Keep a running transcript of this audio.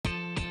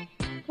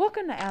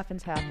Welcome to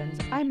Athens Happens.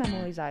 I'm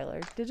Emily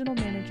Zeiler, Digital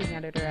Managing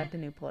Editor at The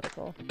New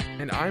Political.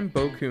 And I'm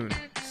Bo Kuhn,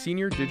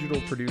 Senior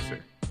Digital Producer.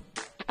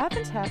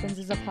 Athens Happens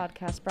is a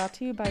podcast brought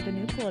to you by The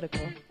New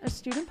Political, a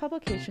student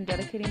publication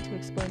dedicating to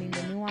explaining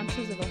the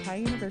nuances of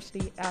Ohio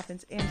University,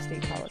 Athens, and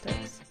state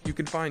politics. You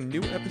can find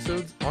new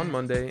episodes on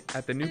Monday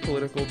at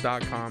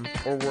thenewpolitical.com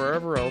or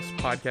wherever else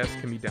podcasts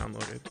can be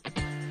downloaded.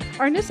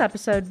 In this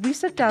episode, we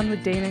sit down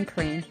with Damon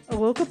Crane, a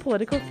local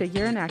political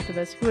figure and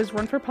activist who has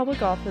run for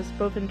public office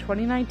both in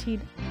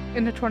 2019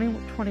 and the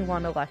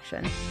 2021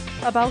 election,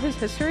 about his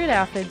history at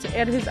Athens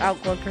and his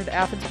outlook for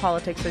Athens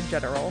politics in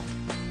general.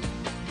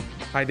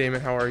 Hi, Damon.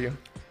 How are you?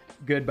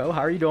 Good, Bo.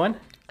 How are you doing?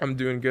 I'm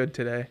doing good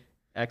today.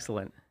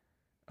 Excellent.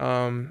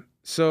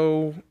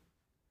 So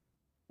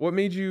what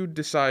made you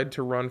decide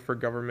to run for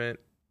government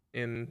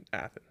in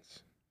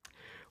Athens?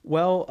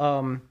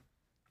 Well,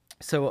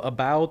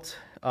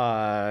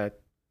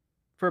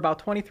 for about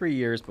 23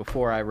 years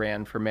before I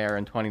ran for mayor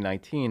in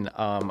 2019,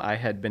 I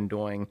had been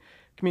doing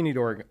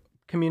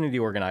community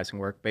organizing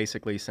work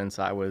basically since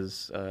I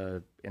was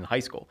in high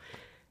school.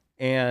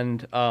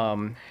 And,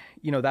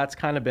 that's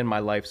kind of been my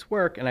life's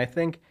work. And I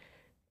think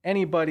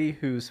anybody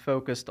who's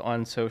focused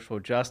on social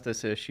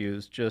justice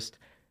issues just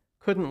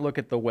couldn't look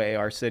at the way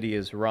our city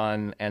is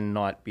run and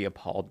not be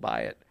appalled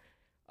by it.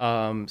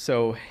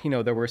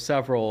 There were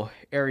several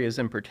areas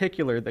in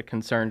particular that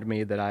concerned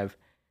me that I've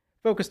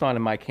focused on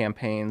in my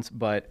campaigns,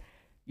 but,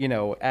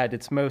 at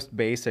its most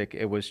basic,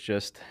 it was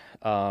just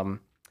a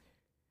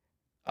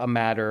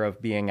matter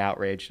of being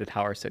outraged at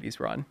how our city's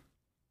run.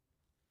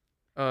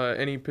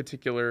 Any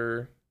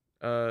particular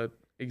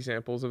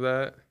examples of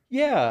that?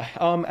 Yeah,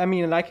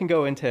 and I can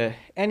go into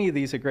any of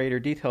these in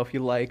greater detail if you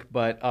like,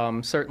 but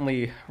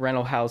certainly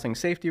rental housing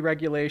safety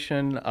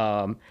regulation,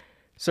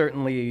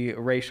 certainly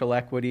racial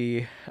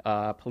equity,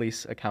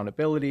 police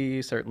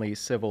accountability, certainly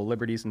civil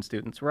liberties and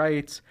students'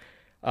 rights,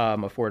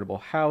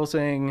 affordable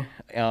housing,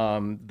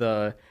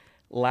 the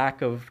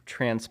lack of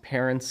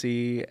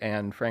transparency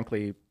and,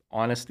 frankly,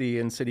 honesty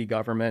in city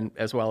government,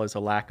 as well as a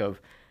lack of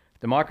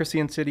democracy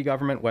in city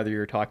government, whether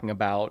you're talking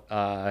about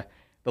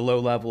the low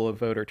level of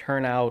voter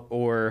turnout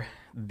or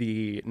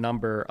the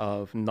number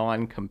of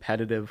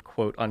non-competitive,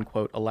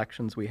 quote-unquote,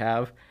 elections we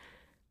have.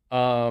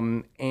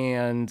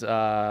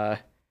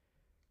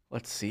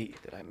 Let's see,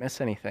 did I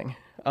miss anything?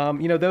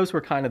 Those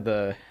were kind of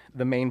the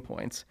main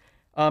points.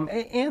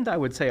 And I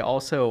would say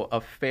also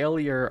a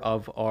failure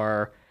of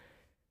our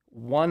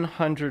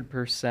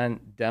 100%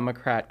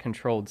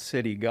 Democrat-controlled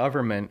city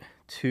government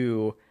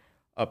to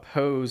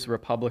oppose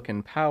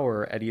Republican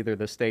power at either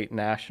the state,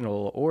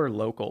 national, or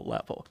local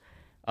level.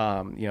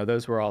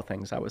 Those were all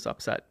things I was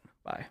upset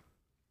by.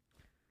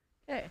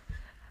 Okay.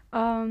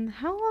 How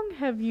long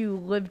have you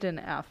lived in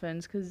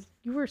Athens? Because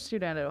you were a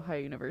student at Ohio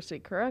University,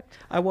 correct?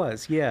 I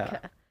was, yeah.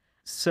 Okay.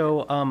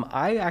 So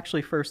I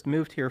actually first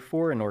moved here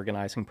for an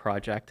organizing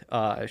project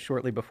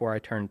shortly before I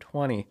turned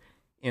 20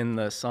 in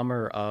the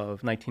summer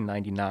of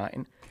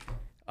 1999.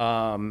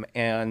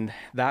 And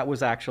that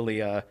was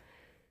actually a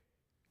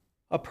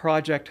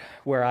project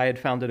where I had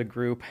founded a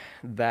group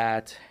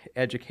that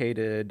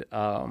educated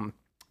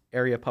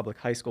area public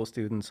high school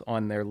students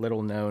on their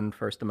little-known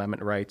First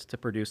Amendment rights to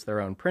produce their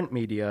own print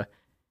media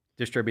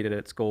distributed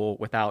at school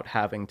without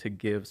having to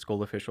give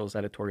school officials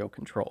editorial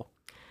control.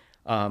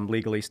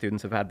 Legally,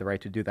 students have had the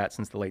right to do that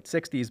since the late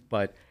 60s,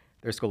 but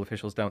their school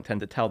officials don't tend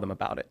to tell them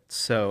about it.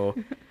 So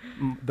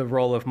the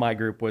role of my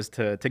group was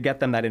to get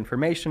them that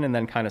information and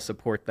then kind of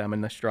support them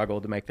in the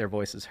struggle to make their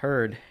voices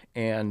heard.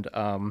 And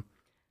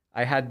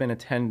I had been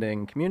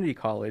attending community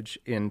college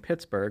in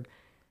Pittsburgh,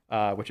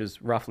 which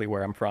is roughly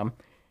where I'm from.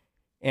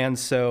 And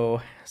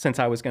so since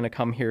I was going to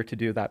come here to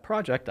do that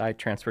project, I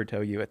transferred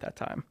to OU at that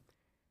time.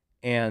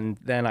 And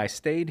then I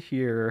stayed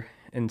here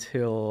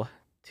until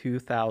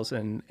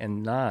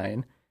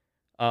 2009,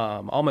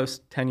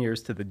 almost 10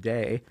 years to the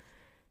day.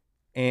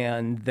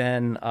 And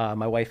then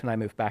my wife and I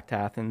moved back to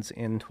Athens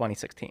in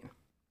 2016.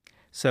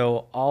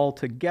 So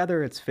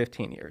altogether, it's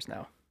 15 years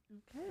now.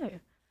 Okay.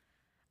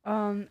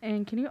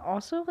 And can you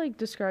also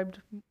describe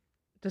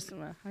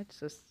I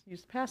just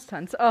used past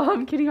tense.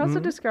 Can you also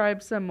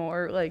describe some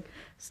more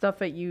stuff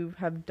that you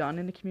have done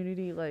in the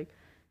community?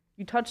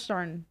 You touched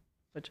on,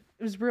 which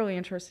it was really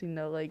interesting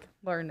to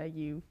learn that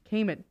you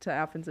came to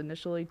Athens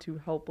initially to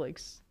help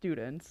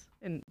students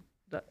in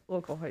the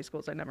local high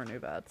schools. I never knew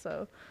that.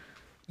 So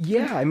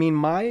yeah,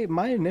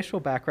 my initial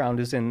background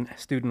is in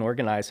student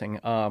organizing.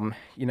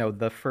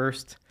 The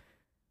first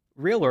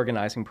real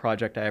organizing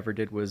project I ever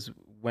did was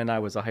when I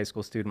was a high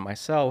school student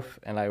myself,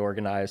 and I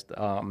organized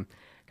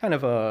kind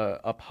of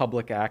a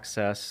public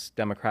access,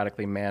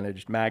 democratically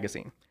managed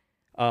magazine,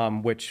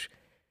 which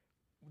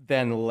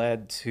then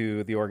led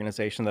to the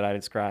organization that I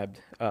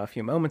described a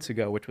few moments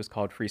ago, which was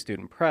called Free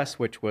Student Press,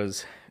 which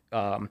was,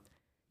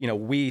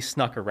 we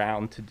snuck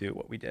around to do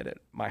what we did at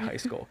my high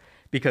school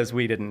because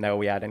we didn't know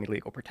we had any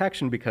legal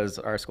protection because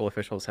our school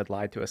officials had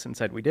lied to us and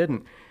said we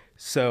didn't.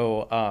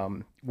 So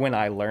when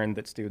I learned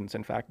that students,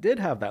 in fact, did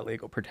have that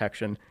legal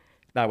protection,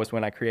 that was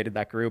when I created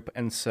that group.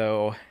 And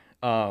so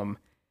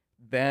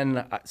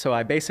then, so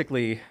I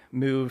basically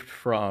moved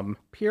from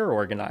peer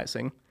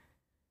organizing,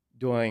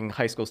 doing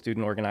high school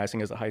student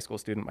organizing as a high school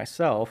student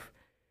myself,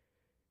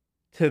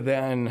 to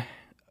then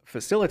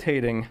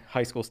facilitating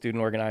high school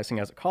student organizing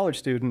as a college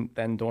student,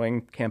 then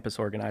doing campus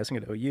organizing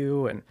at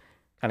OU and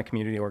kind of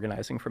community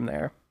organizing from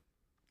there.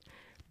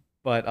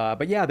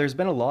 But yeah, there's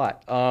been a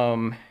lot.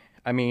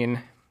 I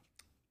mean,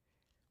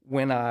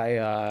 when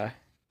I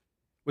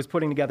was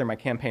putting together my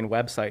campaign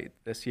website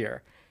this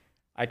year,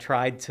 I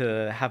tried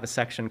to have a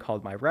section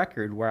called My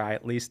Record where I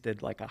at least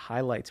did like a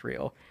highlights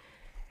reel.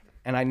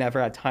 And I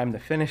never had time to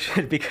finish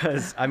it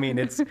because, I mean,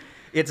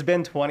 it's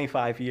been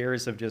 25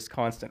 years of just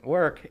constant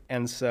work.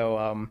 And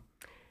so,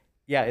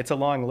 yeah, it's a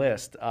long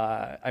list.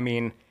 I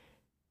mean,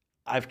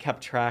 I've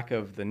kept track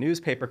of the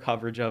newspaper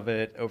coverage of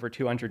it. Over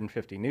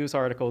 250 news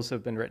articles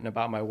have been written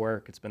about my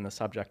work. It's been the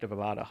subject of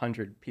about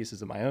 100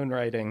 pieces of my own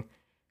writing.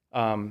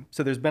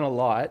 So there's been a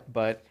lot,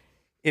 but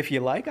if you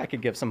like, I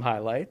could give some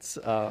highlights.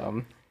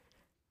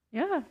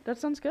 Yeah, that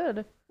sounds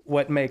good.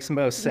 What makes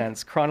most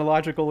sense,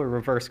 chronological or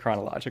reverse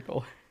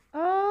chronological?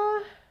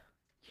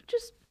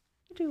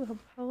 You do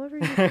however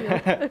you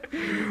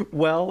feel.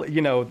 Well,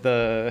 you know,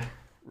 the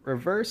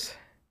reverse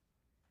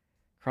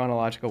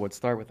chronological would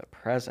start with the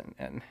present,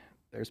 and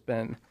there's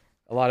been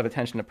a lot of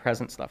attention to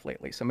present stuff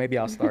lately, so maybe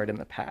I'll start in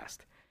the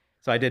past.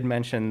 So I did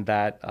mention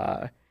that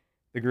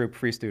the group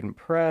Free Student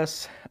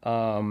Press,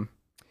 and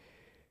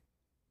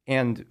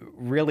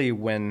really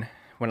when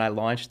I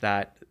launched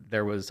that,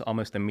 there was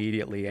almost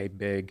immediately a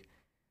big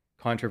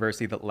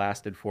controversy that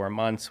lasted 4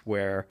 months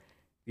where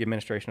the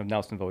administration of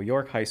Nelsonville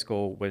York High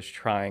School was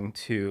trying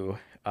to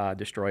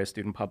destroy a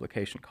student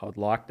publication called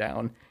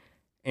Lockdown.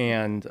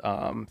 And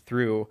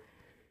through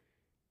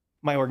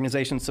my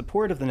organization's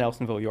support of the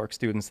Nelsonville York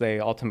students, they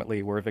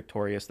ultimately were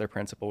victorious. Their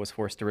principal was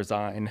forced to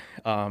resign.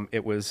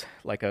 It was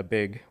like a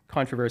big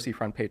controversy,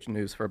 front page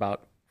news for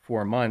about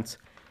 4 months.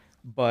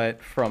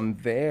 But from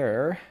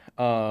there,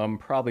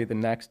 probably the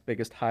next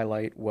biggest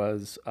highlight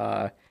was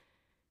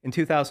in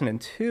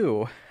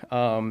 2002,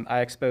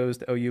 I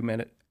exposed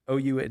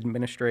OU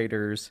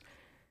administrators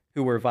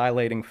who were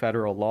violating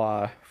federal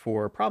law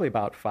for probably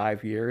about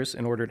 5 years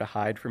in order to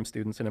hide from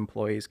students and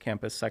employees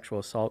campus sexual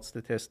assault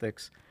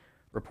statistics,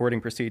 reporting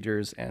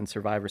procedures, and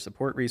survivor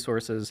support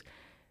resources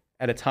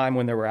at a time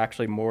when there were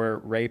actually more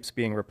rapes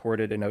being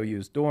reported in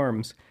OU's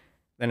dorms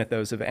than at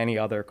those of any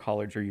other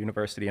college or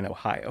university in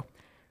Ohio.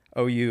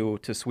 OU,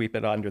 to sweep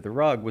it under the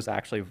rug, was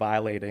actually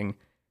violating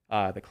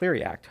the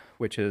Clery Act,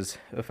 which is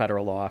a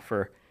federal law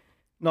for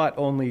not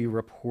only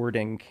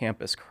reporting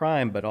campus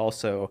crime, but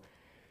also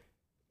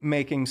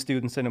making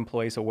students and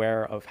employees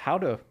aware of how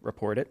to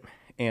report it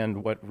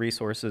and what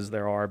resources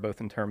there are, both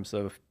in terms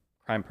of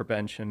crime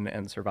prevention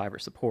and survivor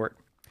support.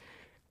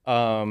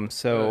 Do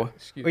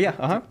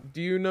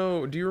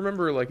you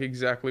remember like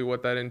exactly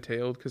what that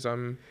entailed? Because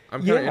I'm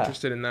kind of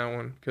interested in that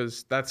one,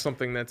 because that's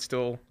something that's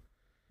still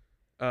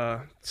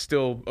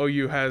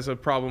OU has a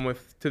problem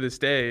with to this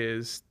day,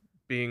 is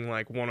being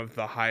like one of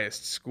the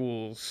highest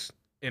schools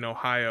in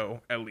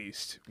Ohio, at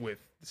least, with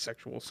the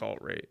sexual assault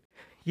rate.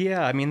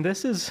 Yeah, I mean,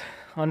 this is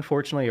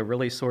unfortunately a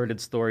really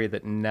sordid story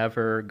that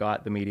never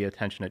got the media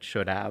attention it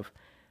should have.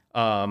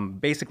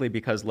 Basically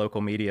because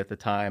local media at the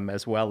time,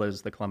 as well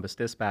as the Columbus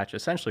Dispatch,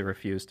 essentially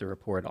refused to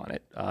report on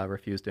it,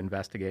 refused to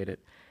investigate it.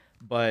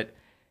 But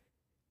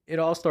it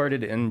all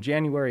started in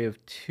January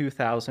of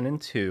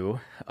 2002,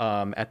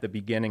 at the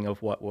beginning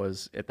of what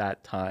was at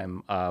that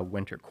time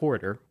winter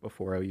quarter,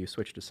 before OU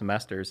switched to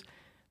semesters.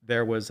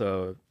 There was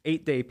a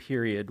 8-day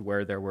period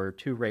where there were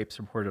 2 rapes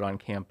reported on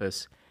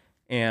campus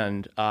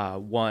and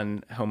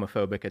 1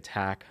 homophobic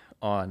attack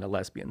on a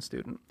lesbian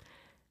student.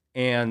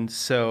 And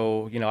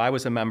so, you know, I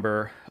was a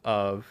member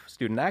of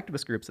student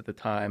activist groups at the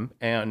time,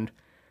 and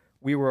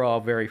we were all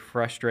very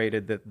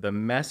frustrated that the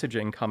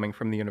messaging coming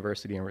from the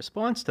university in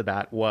response to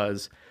that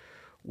was,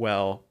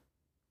 well,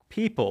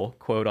 people,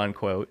 quote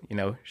unquote, you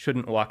know,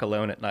 shouldn't walk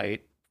alone at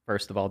night,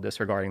 first of all,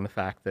 disregarding the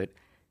fact that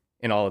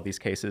in all of these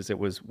cases it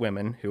was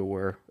women who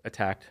were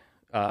attacked,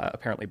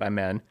 apparently by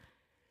men.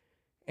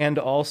 And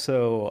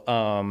also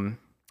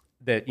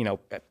that, you know,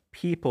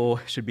 people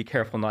should be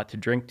careful not to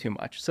drink too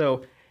much.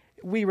 So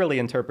we really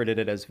interpreted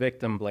it as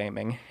victim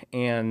blaming.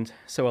 And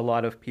so a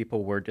lot of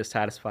people were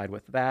dissatisfied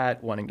with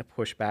that, wanting to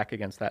push back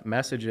against that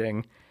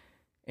messaging.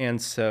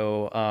 And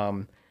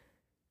so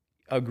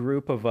a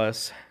group of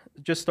us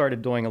just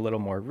started doing a little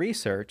more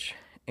research.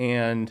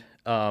 And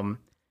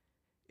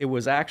it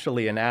was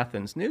actually an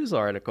Athens News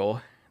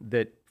article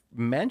that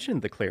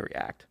mentioned the Clery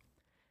Act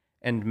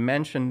and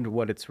mentioned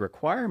what its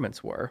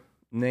requirements were,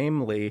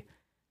 namely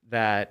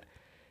that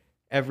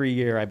every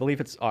year, I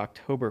believe it's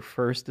October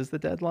 1st is the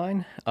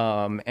deadline,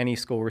 any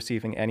school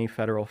receiving any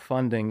federal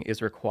funding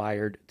is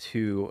required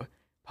to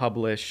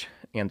publish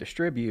and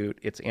distribute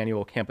its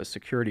annual campus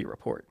security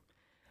report,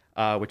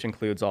 which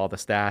includes all the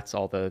stats,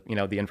 all the, you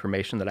know, the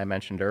information that I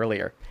mentioned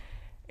earlier.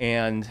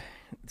 And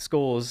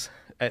schools,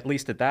 at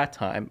least at that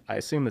time, I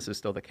assume this is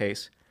still the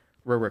case,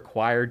 were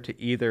required to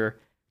either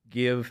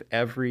give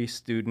every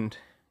student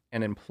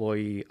and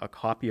employee a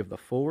copy of the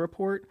full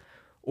report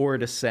or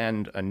to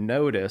send a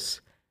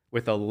notice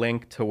with a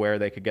link to where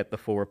they could get the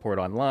full report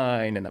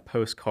online and a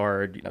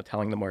postcard,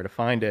 telling them where to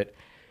find it.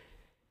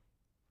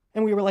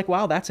 And we were like,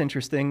 wow, that's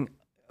interesting.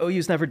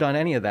 OU's never done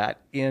any of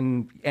that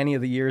in any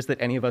of the years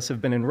that any of us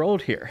have been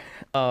enrolled here.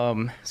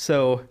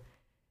 So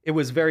it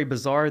was very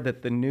bizarre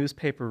that the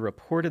newspaper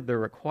reported the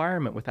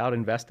requirement without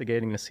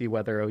investigating to see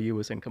whether OU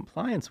was in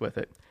compliance with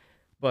it.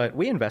 But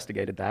we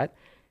investigated that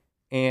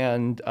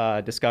and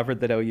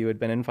discovered that OU had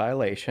been in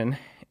violation.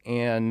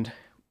 And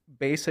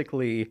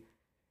basically,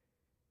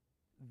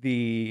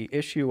 the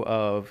issue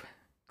of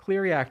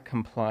Clery Act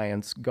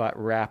compliance got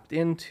wrapped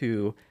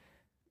into,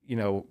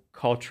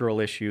 cultural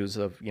issues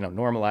of,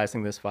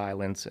 normalizing this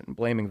violence and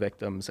blaming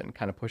victims and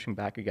kind of pushing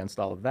back against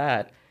all of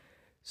that.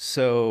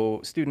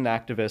 So student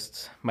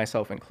activists,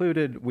 myself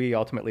included, we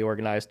ultimately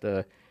organized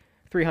a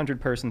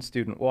 300-person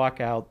student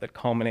walkout that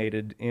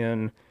culminated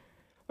in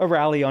a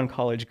rally on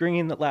College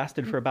Green that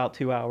lasted for about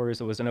 2 hours.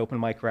 It was an open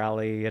mic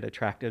rally. It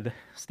attracted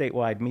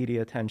statewide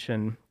media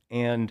attention.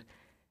 And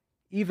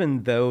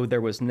even though there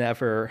was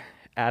never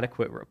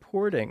adequate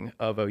reporting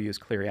of OU's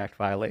Clery Act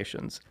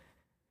violations,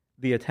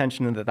 the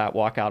attention that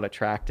walkout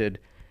attracted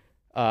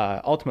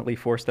ultimately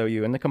forced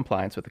OU into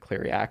compliance with the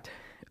Clery Act,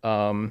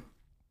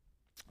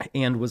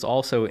 and was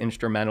also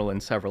instrumental in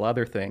several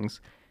other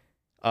things.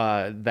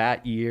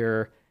 That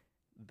year,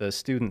 the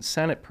Student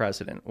Senate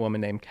president, a woman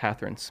named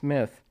Catherine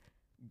Smith,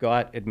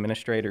 got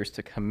administrators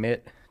to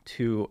commit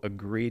to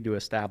agree to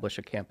establish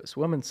a campus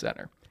women's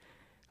center.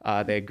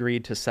 They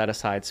agreed to set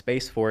aside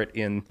space for it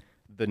in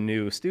the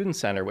new student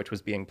center, which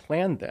was being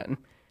planned then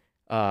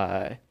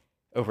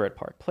over at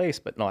Park Place,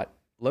 but not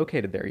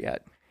located there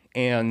yet.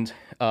 And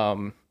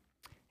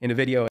in a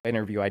video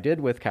interview I did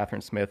with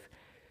Catherine Smith,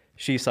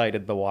 she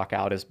cited the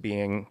walkout as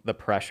being the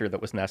pressure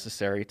that was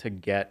necessary to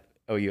get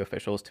OU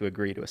officials to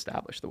agree to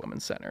establish the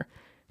Women's Center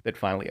that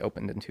finally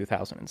opened in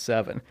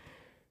 2007.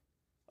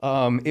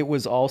 It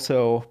was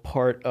also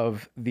part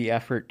of the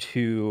effort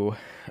to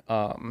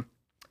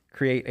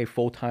create a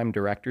full-time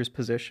director's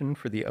position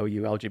for the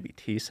OU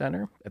LGBT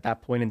Center. At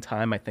that point in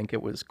time, I think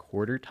it was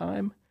quarter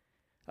time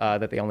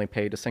that they only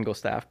paid a single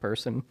staff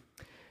person.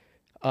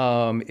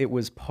 It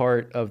was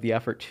part of the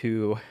effort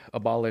to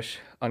abolish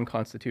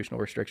unconstitutional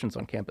restrictions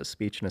on campus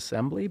speech and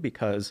assembly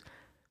because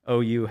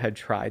OU had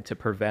tried to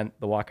prevent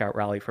the walkout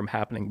rally from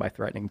happening by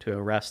threatening to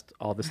arrest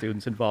all the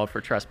students involved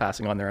for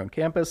trespassing on their own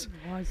campus.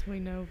 Well, as we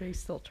know, they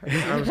still try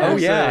I was to gonna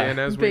do say, yeah. and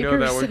as we know, Baker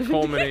that would 70.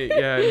 culminate,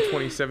 in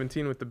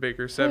 2017 with the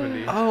Baker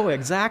 70. Oh,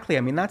 exactly.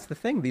 I mean, that's the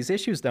thing. These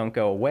issues don't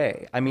go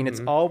away. I mean,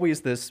 it's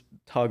always this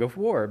tug of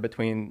war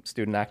between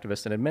student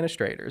activists and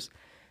administrators.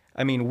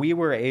 I mean, we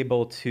were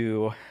able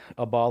to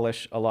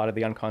abolish a lot of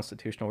the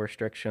unconstitutional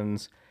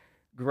restrictions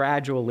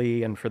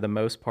gradually and for the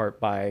most part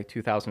by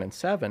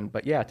 2007.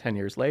 But yeah, 10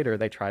 years later,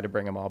 they tried to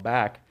bring them all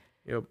back.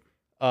 Yep.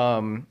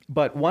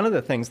 But one of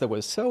the things that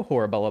was so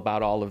horrible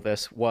about all of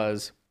this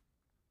was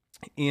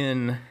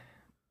in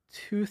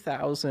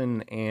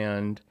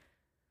 2005,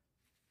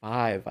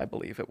 I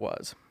believe it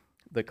was,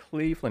 the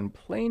Cleveland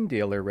Plain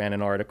Dealer ran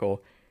an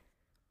article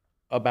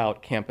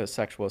about campus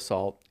sexual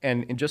assault,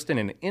 and just in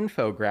an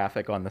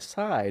infographic on the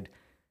side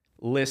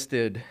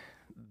listed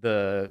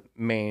the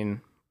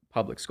main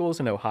public schools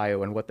in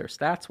Ohio and what their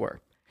stats were.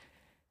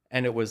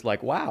 And it was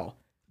like, wow,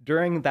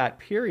 during that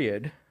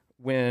period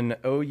when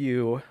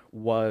OU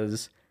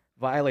was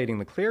violating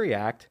the Clery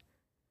Act,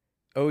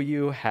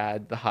 OU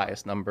had the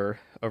highest number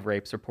of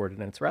rapes reported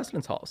in its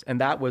residence halls. And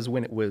that was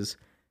when it was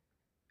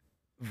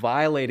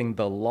violating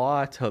the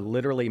law to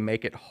literally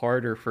make it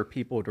harder for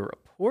people to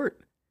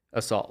report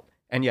assault.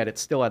 And yet it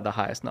still had the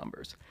highest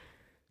numbers.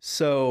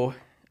 So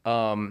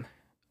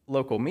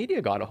local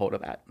media got a hold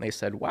of that. And they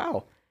said,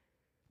 wow,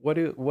 what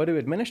do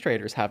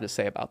administrators have to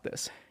say about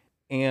this?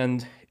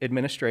 And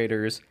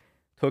administrators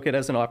took it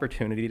as an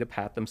opportunity to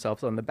pat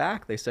themselves on the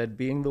back. They said,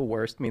 being the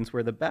worst means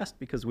we're the best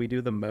because we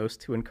do the most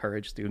to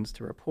encourage students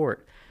to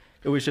report.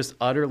 It was just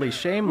utterly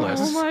shameless.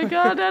 Oh my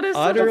God, that is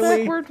such a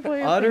backward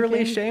way of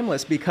utterly thinking.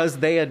 shameless because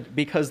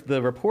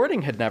the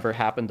reporting had never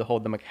happened to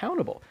hold them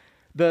accountable.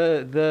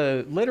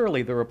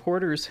 Literally the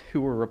reporters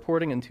who were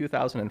reporting in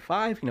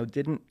 2005,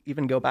 didn't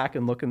even go back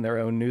and look in their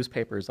own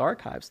newspaper's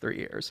archives 3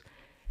 years.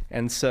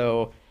 And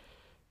so,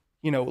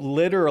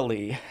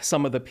 literally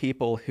some of the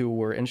people who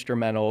were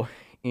instrumental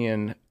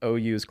in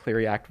OU's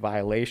Clery Act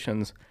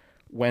violations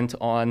went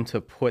on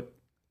to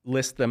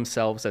list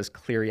themselves as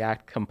Clery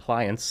Act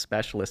compliance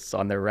specialists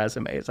on their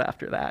resumes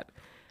after that.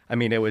 I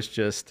mean, it was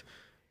just,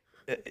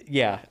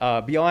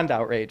 beyond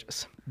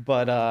outrageous.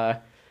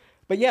 But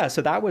yeah,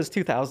 so that was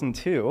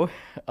 2002.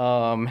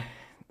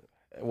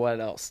 What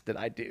else did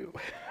I do?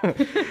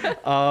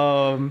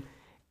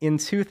 In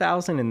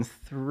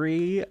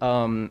 2003,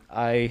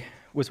 I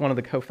was one of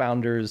the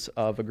co-founders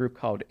of a group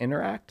called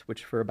Interact,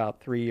 which for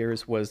about 3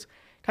 years was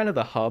kind of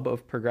the hub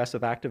of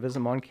progressive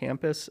activism on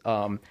campus.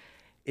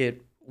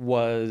 It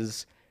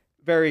was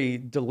very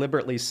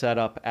deliberately set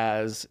up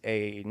as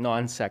a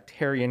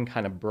non-sectarian,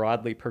 kind of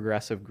broadly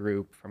progressive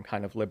group from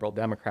kind of liberal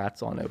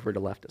Democrats on over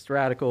to leftist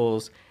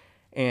radicals.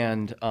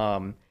 And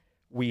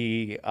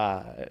We,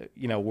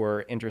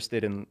 were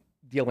interested in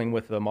dealing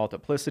with the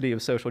multiplicity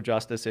of social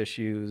justice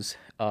issues.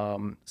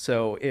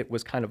 So it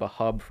was kind of a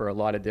hub for a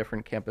lot of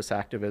different campus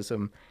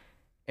activism.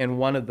 And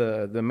one of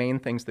the main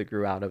things that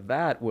grew out of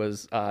that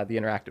was the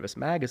Interactivist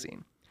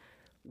magazine,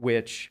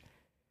 which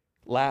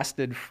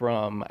lasted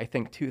from, I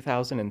think,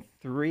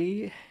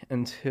 2003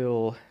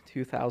 until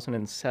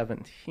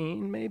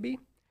 2017, maybe,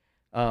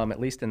 at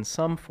least in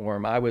some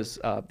form. I was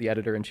the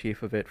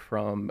editor-in-chief of it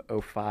from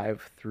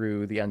 '05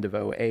 through the end of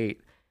 '08.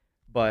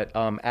 But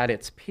at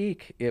its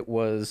peak, it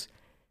was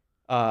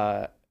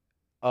a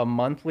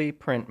monthly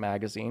print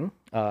magazine,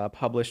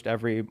 published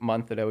every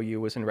month that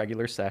OU was in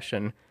regular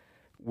session,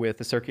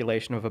 with a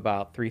circulation of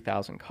about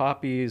 3,000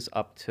 copies,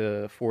 up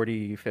to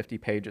 40, 50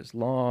 pages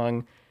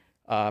long,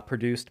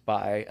 produced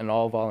by an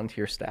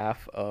all-volunteer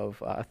staff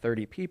of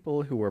 30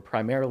 people who were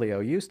primarily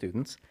OU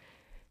students.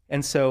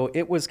 And so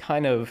it was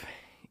kind of,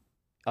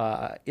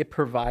 it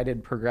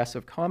provided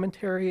progressive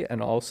commentary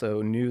and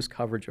also news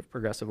coverage of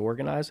progressive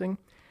organizing,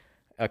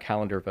 a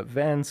calendar of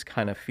events,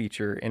 kind of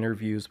feature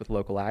interviews with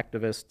local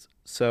activists.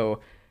 So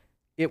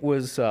it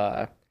was,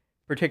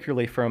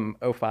 particularly from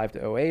 '05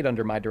 to '08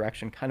 under my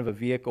direction, kind of a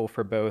vehicle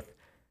for both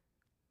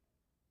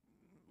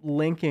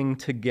linking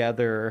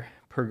together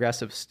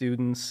progressive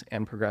students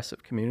and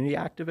progressive community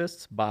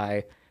activists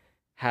by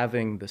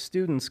having the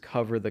students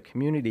cover the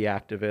community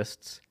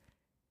activists,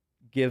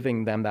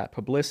 giving them that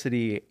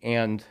publicity,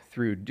 and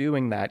through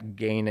doing that,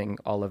 gaining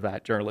all of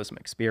that journalism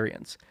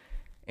experience.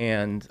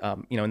 And,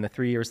 in the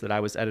 3 years that I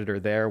was editor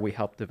there, we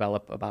helped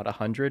develop about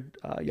 100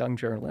 young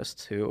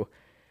journalists who,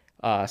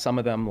 some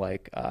of them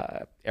like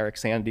Eric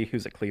Sandy,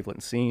 who's at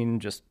Cleveland Scene,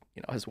 just,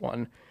 has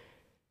won,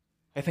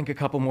 I think, a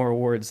couple more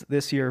awards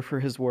this year for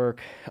his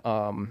work.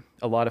 A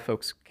lot of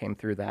folks came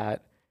through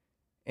that.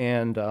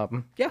 And, a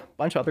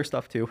bunch of other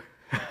stuff too.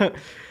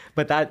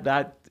 But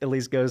that at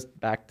least goes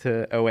back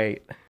to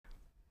 '08.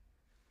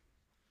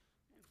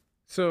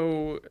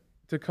 So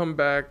to come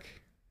back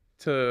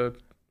to,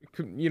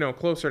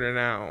 closer to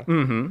now,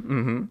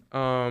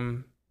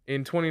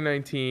 in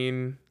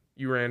 2019,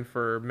 you ran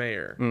for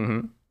mayor.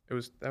 That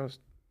was,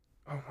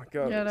 oh my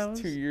God, Yeah, that that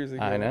was was 2 years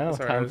ago. I know,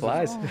 Sorry, time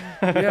flies.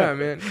 yeah,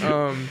 man.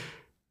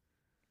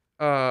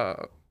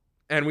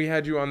 And we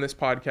had you on this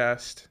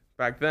podcast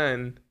back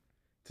then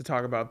to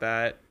talk about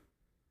that.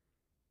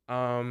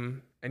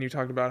 And you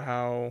talked about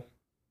how,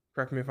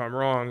 correct me if I'm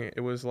wrong,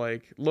 it was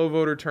like low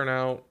voter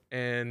turnout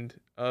and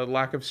a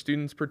lack of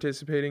students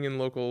participating in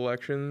local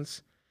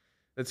elections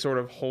that sort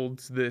of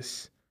holds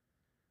this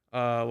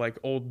like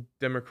old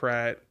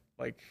Democrat,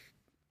 like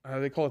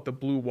they call it the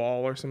blue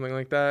wall or something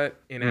like that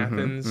in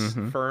Athens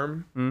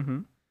firm.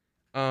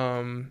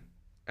 And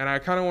I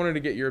kind of wanted to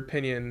get your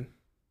opinion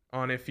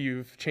on if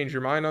you've changed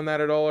your mind on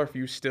that at all, or if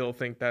you still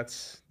think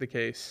that's the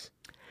case.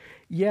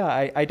 Yeah,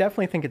 I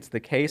definitely think it's the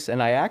case.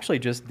 And I actually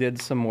just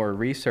did some more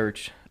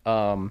research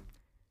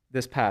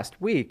this past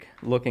week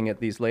looking at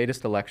these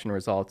latest election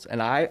results.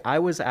 And I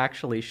was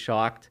actually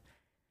shocked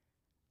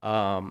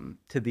to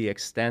the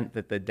extent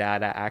that the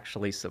data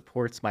actually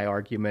supports my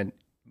argument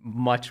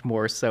much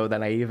more so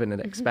than I even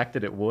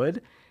expected it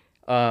would.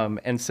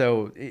 And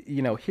so,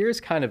 here's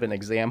kind of an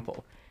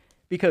example.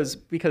 Because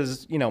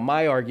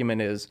my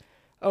argument is,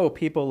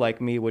 people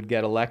like me would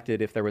get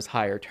elected if there was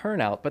higher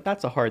turnout, but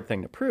that's a hard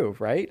thing to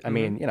prove, right? I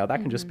mean,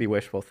 that can just be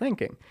wishful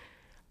thinking.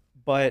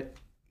 But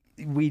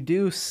we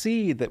do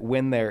see that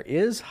when there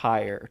is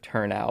higher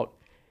turnout,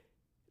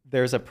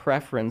 there's a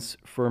preference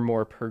for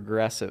more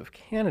progressive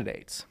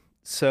candidates.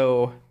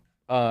 So,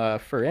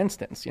 for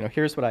instance,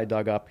 here's what I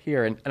dug up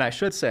here. And I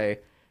should say,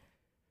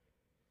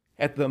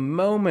 at the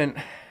moment,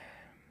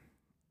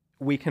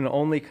 we can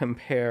only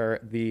compare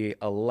the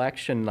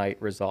election night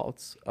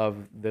results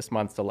of this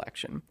month's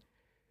election,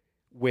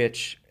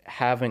 which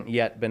haven't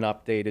yet been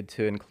updated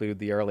to include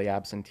the early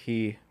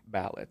absentee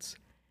ballots.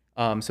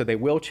 So they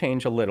will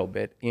change a little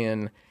bit.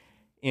 In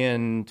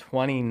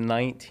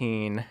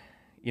 2019,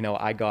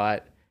 I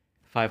got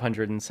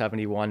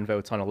 571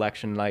 votes on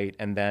election night,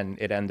 and then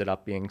it ended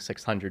up being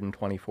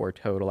 624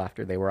 total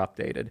after they were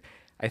updated.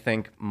 I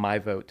think my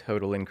vote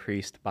total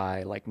increased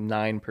by like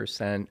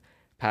 9%.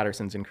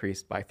 Patterson's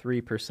increased by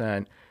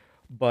 3%.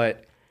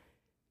 But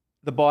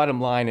the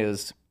bottom line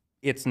is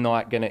it's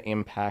not going to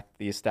impact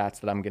these stats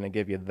that I'm going to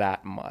give you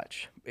that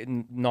much,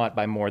 not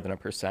by more than a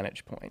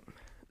percentage point.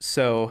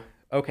 So,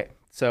 okay.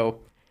 So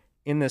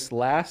in this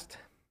last,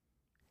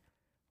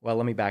 well,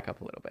 let me back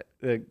up a little bit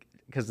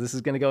because this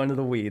is going to go into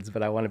the weeds,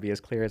 but I want to be as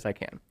clear as I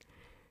can.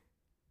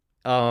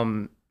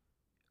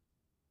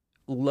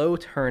 Low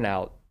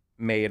turnout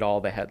made all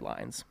the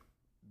headlines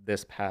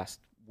this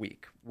past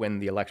week when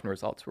the election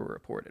results were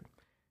reported.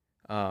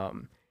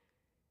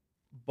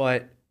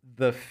 But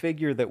the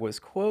figure that was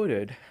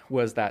quoted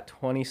was that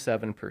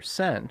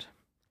 27%,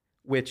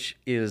 which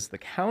is the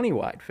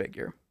countywide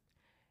figure.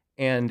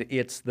 And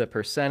it's the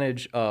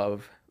percentage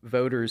of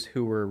voters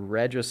who were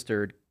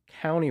registered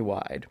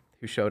countywide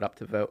who showed up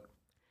to vote.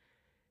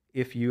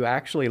 If you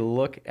actually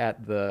look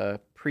at the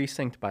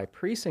precinct by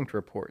precinct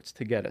reports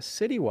to get a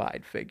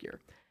citywide figure,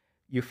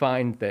 you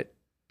find that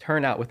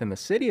turnout within the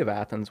city of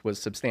Athens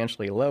was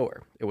substantially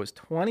lower. It was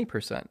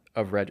 20%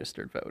 of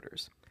registered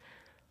voters.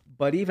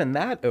 But even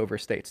that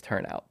overstates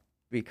turnout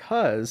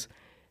because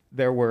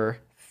there were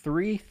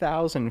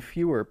 3,000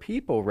 fewer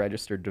people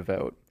registered to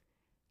vote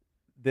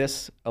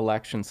this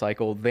election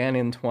cycle than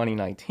in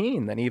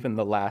 2019, than even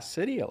the last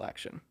city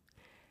election.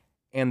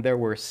 And there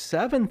were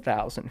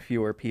 7,000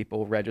 fewer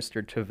people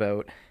registered to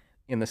vote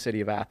in the city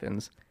of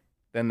Athens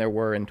than there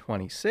were in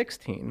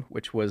 2016,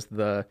 which was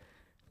the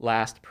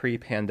last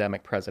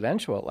pre-pandemic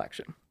presidential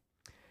election.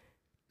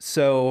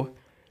 So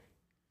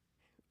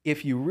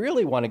if you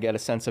really want to get a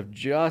sense of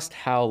just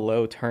how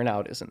low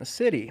turnout is in the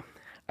city,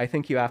 I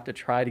think you have to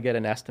try to get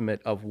an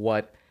estimate of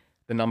what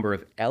the number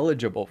of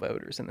eligible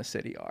voters in the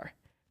city are,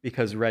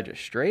 because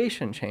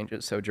registration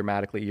changes so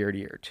dramatically year to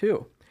year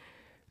too.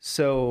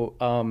 So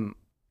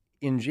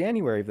in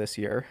January of this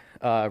year,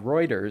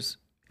 Reuters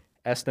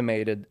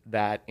estimated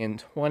that in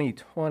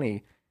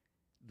 2020,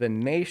 the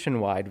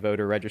nationwide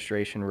voter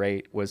registration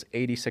rate was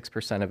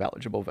 86% of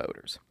eligible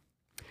voters.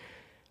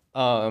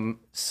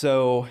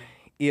 So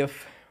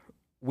if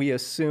we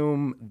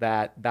assume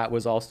that that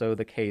was also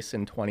the case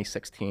in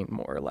 2016,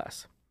 more or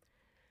less,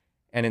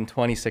 and in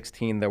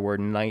 2016 there were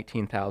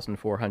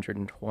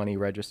 19,420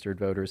 registered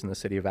voters in the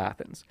city of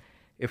Athens.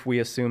 If we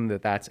assume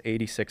that that's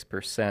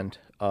 86%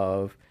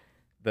 of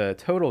the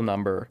total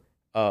number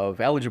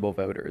of eligible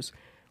voters,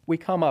 we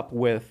come up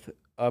with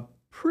a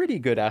pretty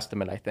good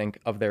estimate, I think,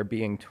 of there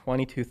being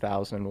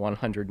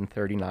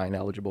 22,139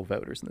 eligible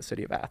voters in the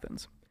city of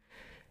Athens.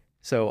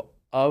 So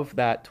of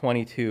that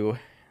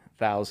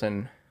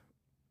 22,000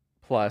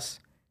 plus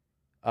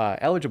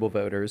eligible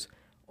voters,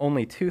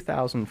 only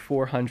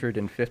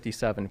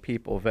 2,457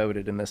 people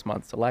voted in this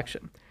month's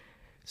election.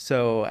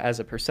 So as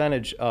a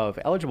percentage of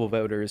eligible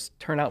voters,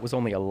 turnout was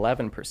only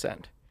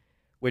 11%,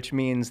 which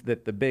means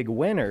that the big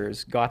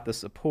winners got the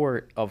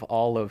support of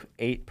all of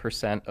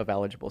 8% of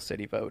eligible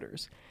city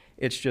voters.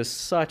 It's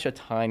just such a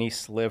tiny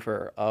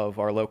sliver of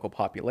our local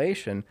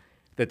population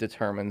that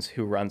determines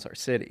who runs our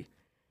city.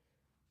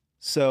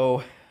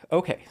 So,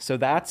 okay, so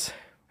that's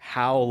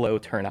how low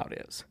turnout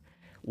is.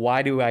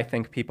 Why do I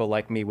think people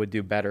like me would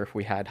do better if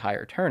we had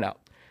higher turnout?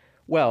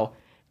 Well,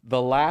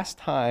 the last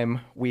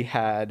time we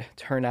had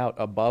turnout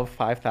above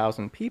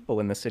 5,000 people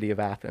in the city of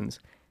Athens,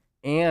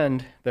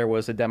 and there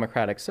was a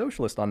Democratic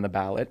Socialist on the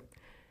ballot,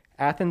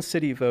 Athens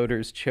city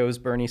voters chose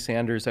Bernie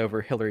Sanders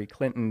over Hillary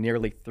Clinton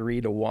nearly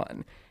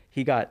 3-1.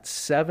 He got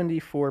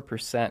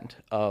 74%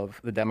 of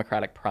the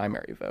Democratic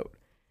primary vote,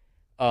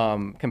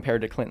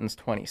 compared to Clinton's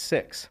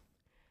 26%.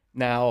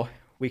 Now,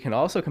 we can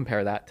also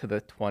compare that to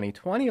the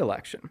 2020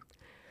 election,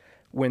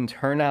 when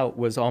turnout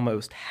was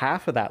almost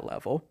half of that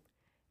level,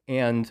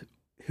 and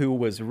who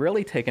was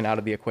really taken out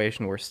of the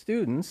equation were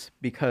students,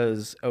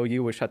 because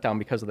OU was shut down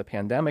because of the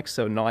pandemic,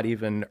 so not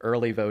even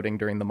early voting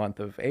during the month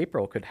of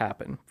April could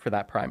happen for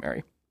that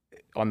primary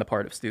on the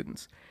part of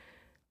students.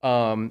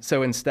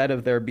 So instead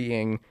of there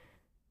being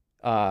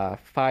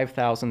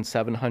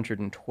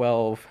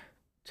 5,712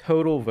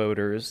 total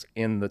voters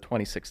in the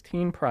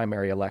 2016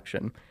 primary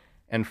election,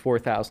 and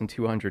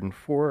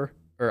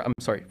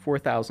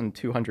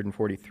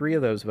 4,243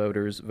 of those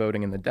voters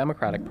voting in the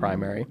Democratic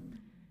primary,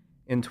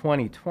 in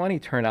 2020,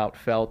 turnout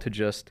fell to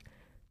just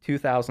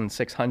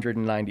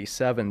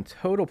 2,697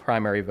 total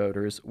primary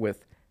voters,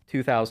 with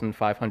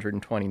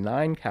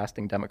 2,529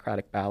 casting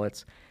Democratic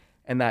ballots.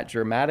 And that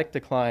dramatic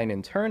decline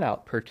in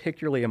turnout,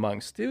 particularly among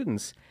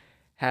students,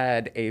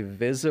 had a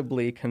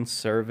visibly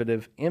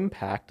conservative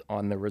impact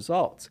on the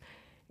results.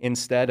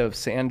 Instead of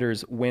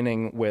Sanders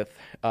winning with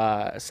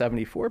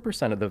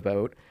 74% of the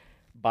vote,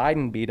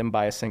 Biden beat him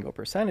by a single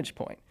percentage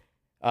point.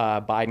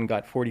 Biden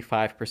got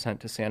 45%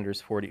 to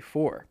Sanders'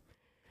 44%.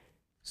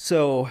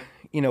 So,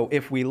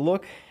 if we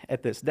look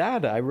at this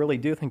data, I really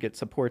do think it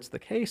supports the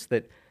case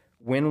that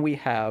when we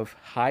have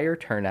higher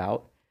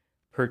turnout,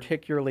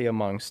 particularly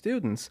among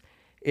students,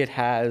 it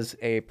has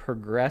a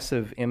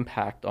progressive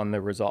impact on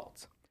the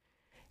results.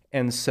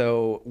 And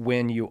so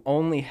when you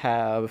only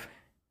have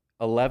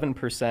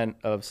 11%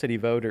 of city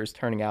voters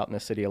turning out in a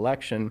city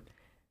election,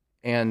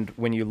 and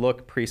when you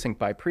look precinct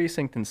by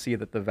precinct and see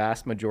that the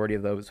vast majority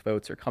of those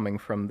votes are coming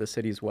from the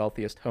city's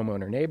wealthiest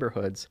homeowner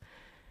neighborhoods,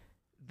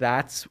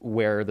 that's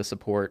where the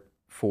support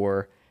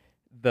for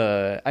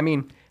I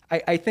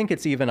think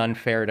it's even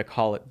unfair to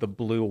call it the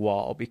blue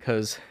wall,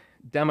 because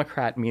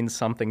Democrat means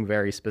something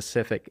very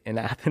specific in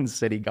Athens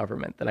city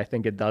government that I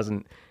think it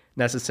doesn't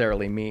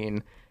necessarily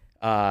mean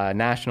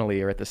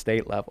nationally or at the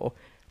state level.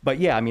 But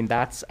yeah,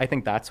 I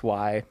think that's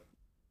why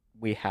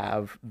we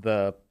have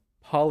the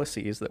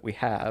policies that we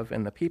have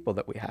and the people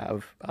that we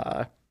have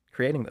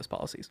creating those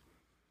policies.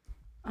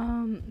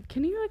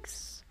 Can you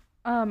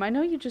I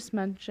know you just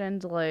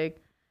mentioned like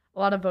a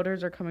lot of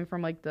voters are coming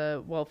from like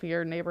the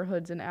wealthier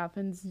neighborhoods in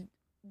Athens.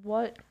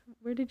 Where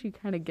did you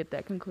kind of get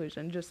that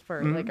conclusion, just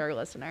for like our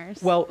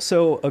listeners? Well,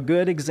 so a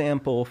good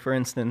example, for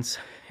instance,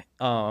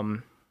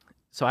 so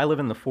I live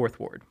in the 4th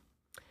Ward.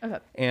 Okay.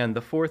 And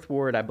the 4th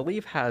Ward, I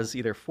believe, has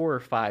either 4 or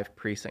 5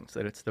 precincts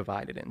that it's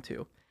divided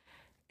into.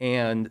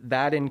 And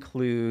that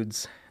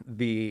includes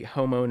the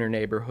homeowner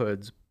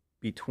neighborhoods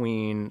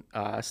between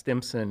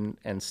Stimson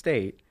and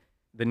State,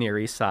 the Near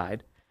East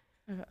Side,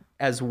 Okay.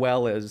 as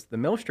well as the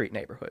Mill Street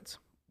neighborhoods,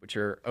 which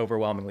are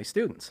overwhelmingly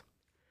students.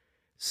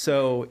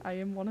 So I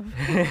am one of them.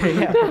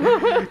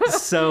 yeah.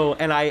 So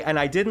and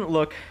I didn't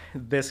look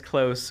this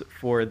close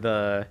for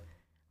the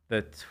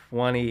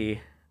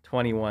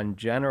 2021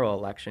 general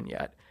election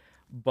yet,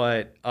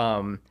 but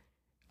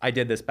I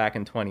did this back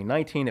in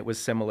 2019. It was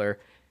similar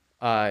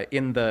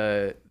in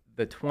the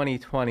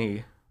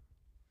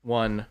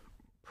 2021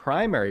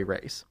 primary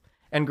race.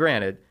 And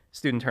granted,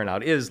 student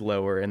turnout is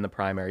lower in the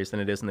primaries than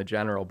it is in the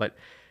general, but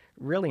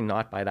really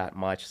not by that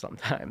much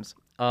sometimes.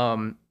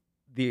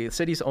 The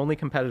city's only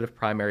competitive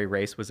primary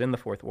race was in the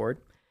 4th Ward.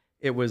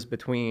 It was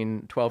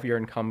between 12-year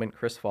incumbent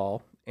Chris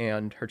Fall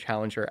and her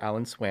challenger,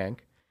 Alan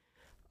Swank.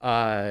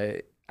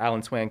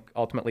 Alan Swank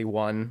ultimately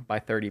won by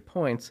 30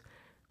 points,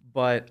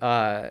 but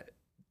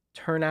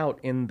turnout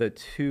in the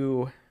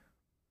 2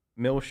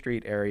 Mill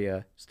Street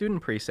area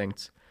student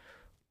precincts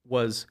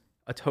was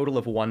a total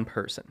of 1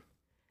 person.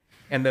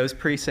 And those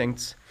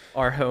precincts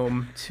are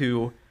home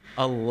to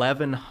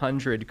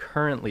 1,100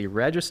 currently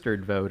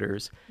registered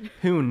voters.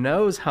 Who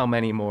knows how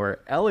many more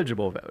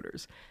eligible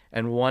voters?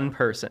 And 1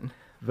 person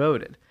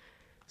voted.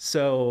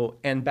 So,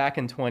 and back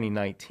in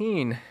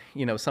 2019,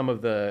 some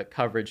of the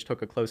coverage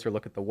took a closer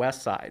look at the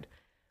West Side,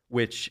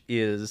 which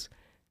is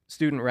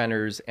student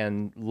renters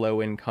and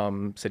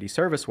low-income city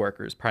service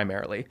workers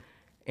primarily.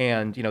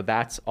 And,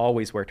 that's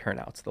always where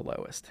turnout's the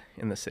lowest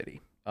in the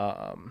city,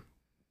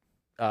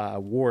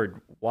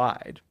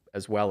 ward-wide,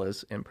 as well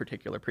as in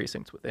particular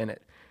precincts within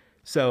it.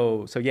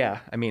 So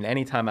yeah, I mean,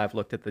 anytime I've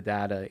looked at the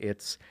data,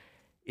 it's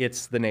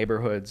the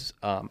neighborhoods.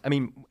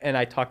 And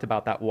I talked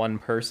about that 1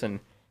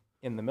 person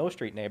in the Mill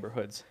Street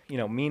neighborhoods.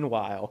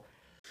 Meanwhile,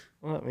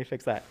 well, let me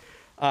fix that.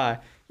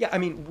 Yeah, I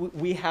mean,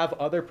 we have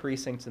other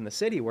precincts in the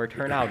city where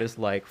turnout is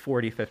like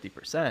 40,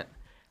 50%.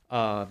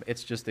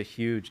 It's just a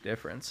huge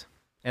difference.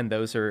 And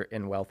those are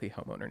in wealthy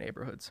homeowner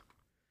neighborhoods.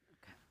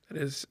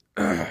 That is,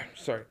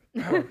 sorry.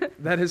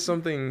 That is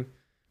something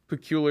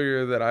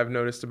peculiar that I've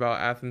noticed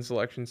about Athens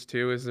elections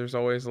too, is there's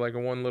always like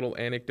one little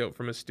anecdote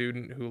from a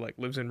student who like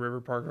lives in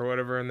River Park or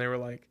whatever, and they were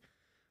like,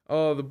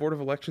 oh, the Board of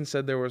Elections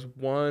said there was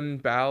 1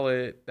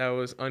 ballot that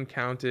was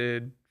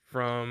uncounted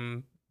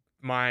from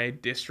my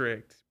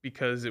district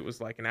because it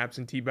was like an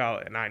absentee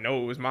ballot, and I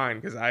know it was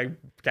mine because I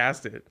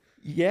cast it.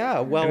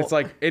 Yeah, well, and it's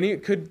like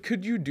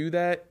could you do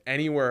that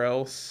anywhere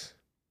else?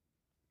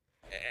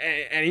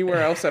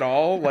 Anywhere else at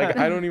all? Like,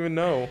 I don't even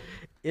know.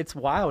 It's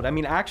wild. I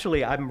mean,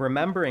 actually, I'm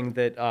remembering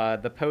that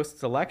the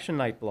Post's election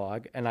night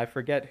blog, and I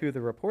forget who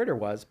the reporter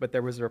was, but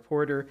there was a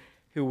reporter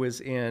who was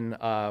in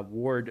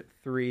Ward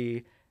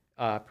 3,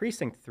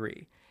 Precinct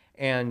 3,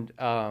 and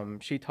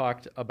she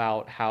talked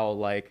about how,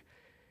 like,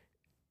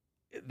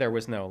 there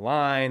was no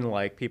line,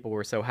 like, people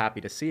were so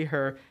happy to see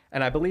her,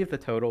 and I believe the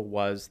total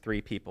was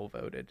 3 people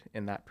voted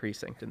in that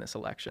precinct in this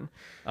election.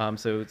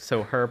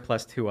 So her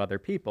plus 2 other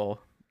people,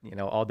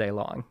 all day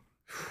long.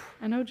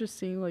 I know, just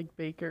seeing like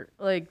Baker,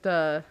 like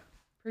the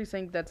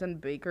precinct that's in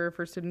Baker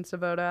for students to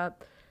vote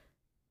at,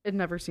 it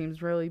never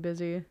seems really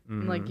busy. Mm-hmm.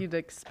 And like you'd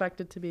expect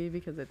it to be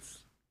because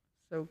it's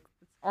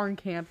on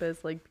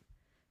campus. Like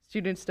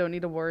students don't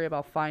need to worry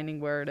about finding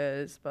where it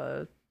is,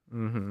 but.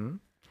 Mm-hmm.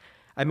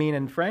 I mean,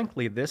 and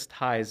frankly, this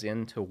ties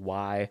into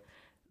why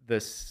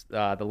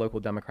the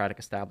local Democratic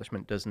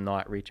establishment does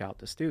not reach out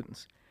to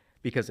students,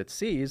 because it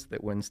sees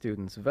that when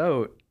students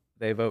vote,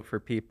 they vote for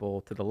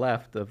people to the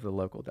left of the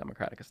local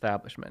Democratic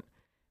establishment.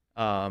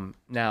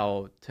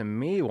 Now, to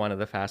me, one of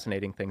the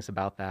fascinating things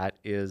about that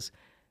is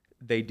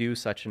they do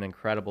such an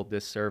incredible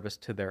disservice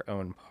to their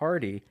own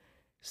party,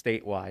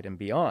 statewide and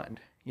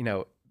beyond.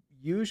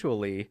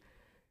 Usually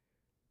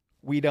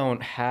we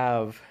don't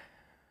have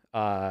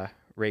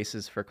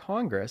races for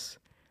Congress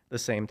the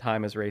same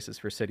time as races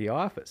for city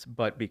office,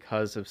 but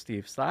because of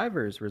Steve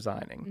Stivers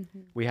resigning,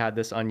 we had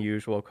this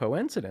unusual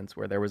coincidence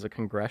where there was a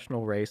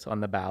congressional race on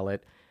the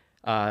ballot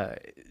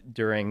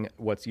during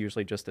what's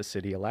usually just a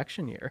city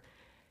election year.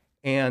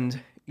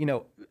 And,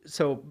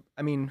 so,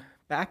 I mean,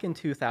 back in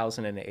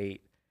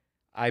 2008,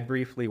 I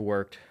briefly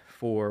worked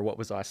for what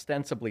was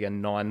ostensibly a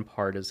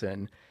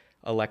nonpartisan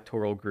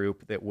electoral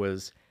group that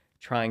was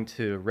trying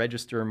to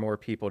register more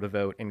people to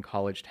vote in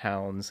college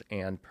towns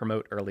and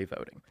promote early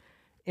voting.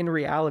 In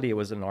reality, it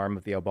was an arm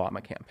of the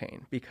Obama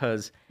campaign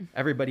because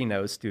everybody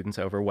knows students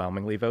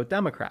overwhelmingly vote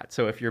Democrat.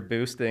 So if you're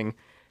boosting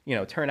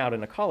turnout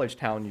in a college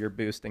town, you're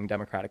boosting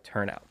Democratic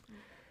turnout.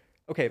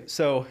 Okay,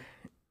 so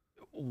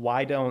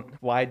why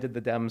did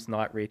the Dems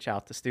not reach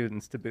out to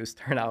students to boost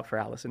turnout for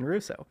Allison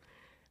Russo?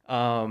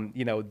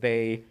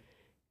 They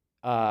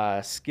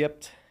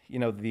skipped,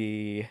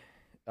 the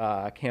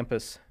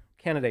campus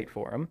candidate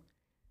forum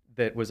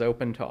that was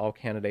open to all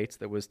candidates,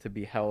 that was to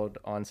be held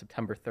on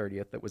September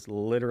 30th, that was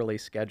literally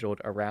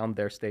scheduled around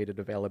their stated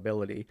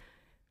availability,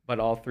 but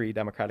all 3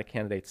 Democratic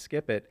candidates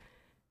skip it.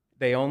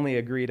 They only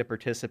agree to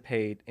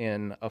participate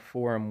in a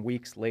forum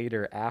weeks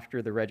later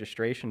after the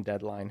registration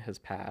deadline has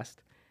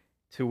passed.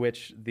 to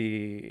which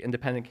the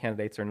independent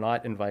candidates are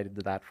not invited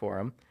to that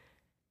forum,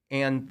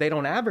 and they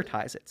don't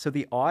advertise it. So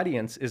the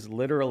audience is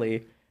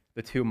literally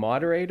the 2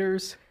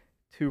 moderators,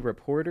 2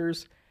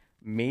 reporters,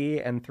 me,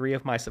 and 3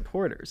 of my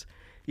supporters.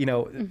 You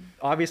know,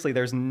 obviously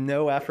there's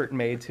no effort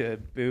made to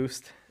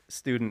boost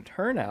student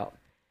turnout.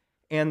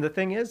 And the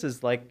thing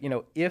is like, you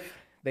know, if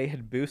they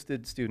had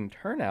boosted student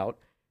turnout,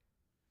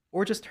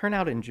 or just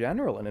turnout in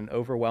general in an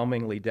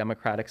overwhelmingly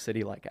democratic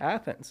city like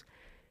Athens,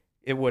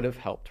 it would have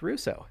helped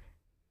Russo.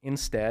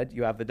 Instead,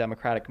 you have the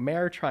Democratic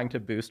mayor trying to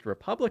boost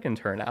Republican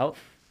turnout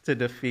to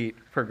defeat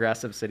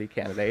progressive city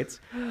candidates.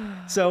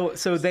 So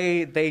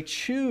they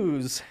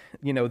choose,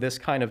 you know, this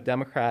kind of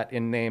Democrat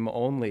in name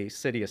only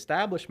city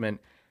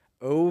establishment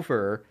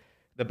over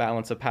the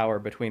balance of power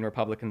between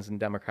Republicans and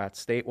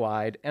Democrats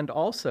statewide, and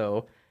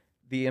also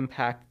the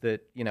impact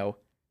that, you know,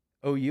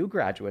 OU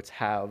graduates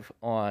have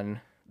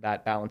on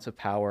that balance of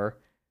power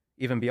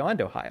even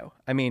beyond Ohio.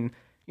 I mean,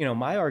 you know,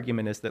 my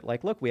argument is that,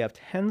 like, look, we have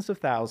tens of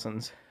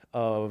thousands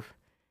of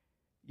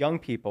young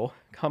people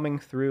coming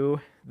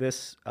through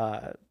this,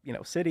 you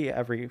know, city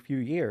every few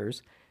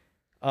years.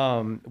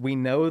 We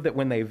know that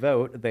when they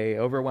vote, they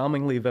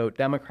overwhelmingly vote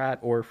Democrat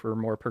or for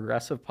more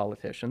progressive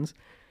politicians.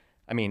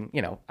 I mean,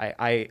 you know,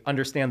 I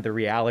understand the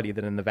reality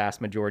that in the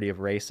vast majority of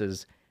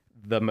races,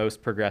 the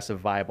most progressive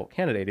viable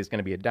candidate is going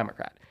to be a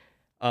Democrat.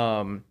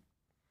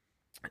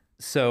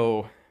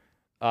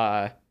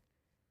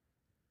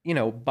 You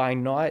know, by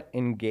not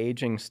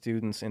engaging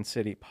students in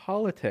city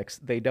politics,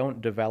 they don't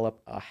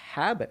develop a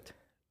habit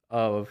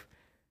of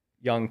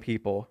young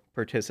people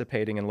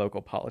participating in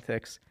local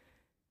politics.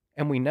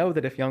 And we know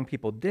that if young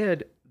people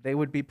did, they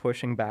would be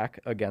pushing back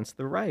against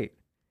the right.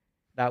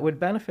 That would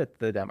benefit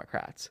the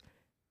Democrats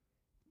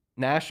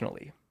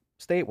nationally,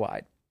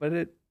 statewide, but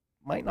it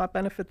might not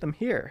benefit them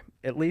here.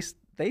 At least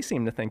they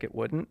seem to think it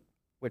wouldn't,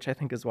 which I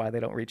think is why they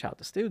don't reach out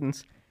to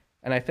students.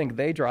 And I think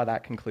they draw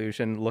that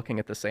conclusion looking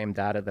at the same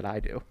data that I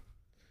do.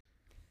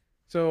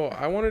 So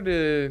I wanted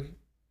to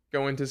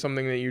go into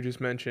something that you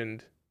just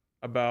mentioned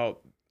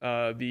about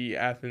the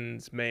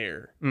Athens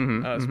mayor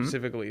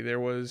specifically. There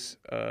was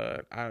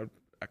a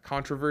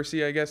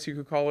controversy, I guess you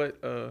could call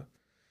it,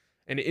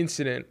 an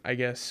incident, I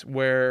guess,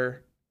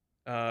 where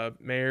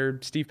Mayor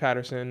Steve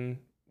Patterson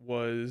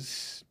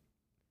was,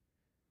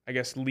 I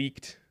guess,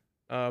 leaked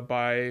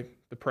by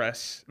the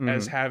press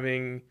as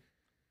having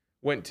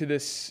went to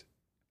this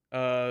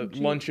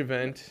lunch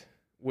event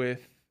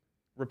with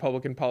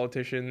Republican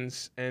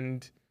politicians,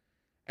 and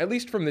at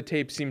least from the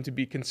tape seemed to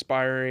be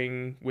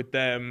conspiring with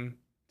them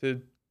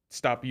to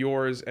stop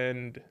yours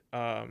and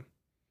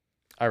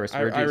Iris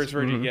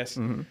Virgie, yes,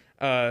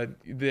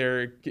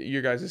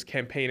 your guys'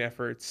 campaign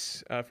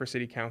efforts for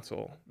city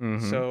council.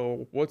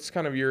 So what's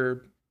kind of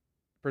your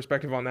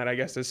perspective on that, I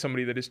guess, as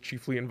somebody that is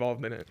chiefly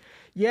involved in it?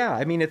 Yeah,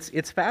 I mean,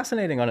 it's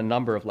fascinating on a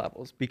number of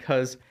levels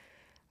because,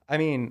 I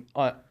mean,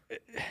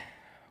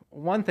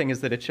 one thing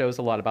is that it shows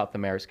a lot about the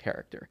mayor's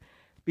character,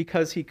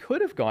 because he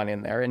could have gone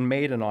in there and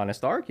made an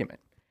honest argument.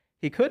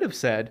 He could have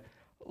said,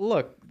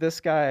 look, this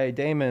guy,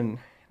 Damon,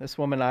 this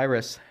woman,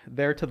 Iris,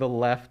 they're to the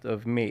left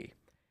of me.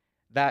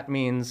 That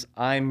means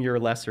I'm your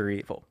lesser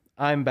evil.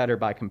 I'm better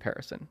by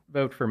comparison.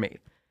 Vote for me.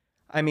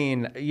 I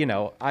mean, you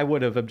know, I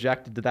would have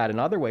objected to that in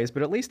other ways,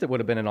 but at least it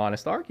would have been an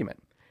honest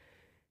argument.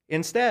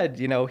 Instead,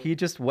 you know, he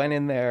just went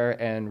in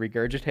there and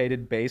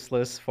regurgitated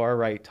baseless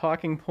far-right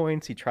talking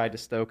points. He tried to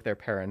stoke their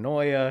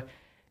paranoia.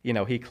 You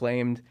know, he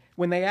claimed,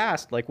 when they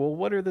asked, like, well,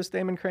 what are this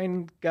Damon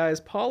Crane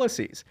guy's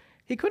policies?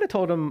 He could have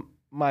told them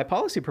my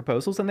policy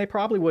proposals and they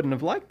probably wouldn't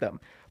have liked them.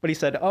 But he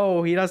said,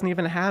 oh, he doesn't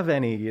even have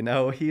any. You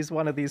know, he's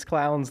one of these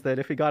clowns that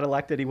if he got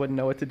elected, he wouldn't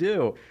know what to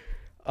do.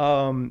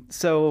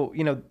 So,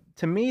 you know,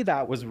 to me,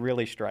 that was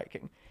really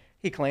striking.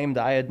 He claimed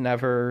I had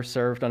never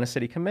served on a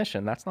city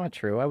commission. That's not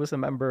true. I was a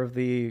member of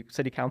the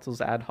city council's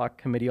ad hoc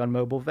committee on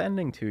mobile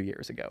vending 2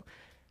 years ago.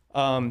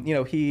 You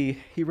know, he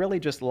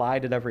really just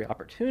lied at every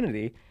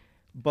opportunity.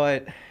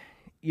 But,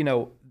 you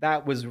know,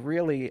 that was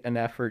really an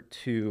effort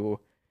to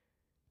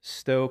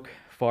stoke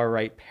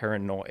far-right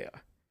paranoia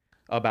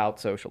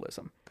about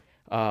socialism.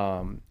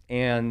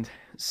 And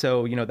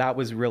so, you know, that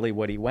was really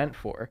what he went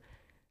for.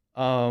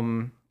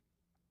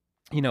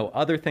 You know,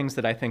 other things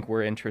that I think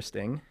were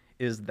interesting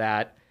is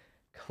that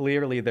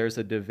clearly there's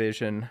a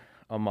division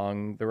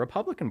among the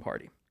Republican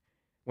Party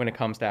when it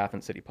comes to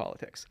Athens city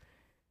politics.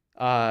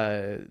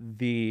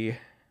 Pete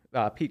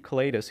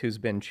Kalidas, who's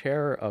been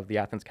chair of the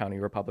Athens County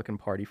Republican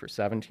Party for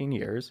 17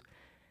 years,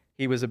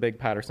 he was a big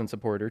Patterson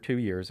supporter 2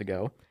 years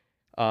ago.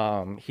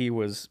 He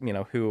was, you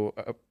know, who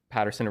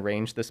Patterson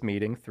arranged this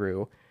meeting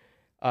through.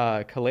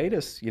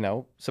 Kalidas, you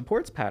know,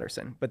 supports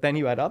Patterson, but then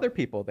you had other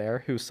people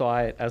there who saw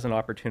it as an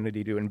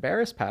opportunity to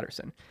embarrass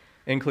Patterson,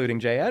 including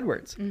Jay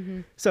Edwards.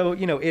 So,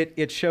 you know,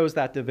 it shows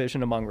that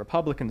division among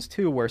Republicans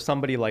too, where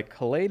somebody like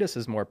Kalidas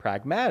is more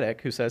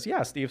pragmatic, who says,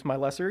 yeah, Steve's my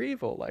lesser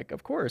evil, like,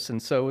 of course,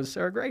 and so is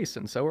Sarah Grace,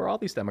 and so are all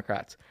these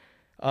Democrats.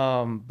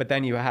 But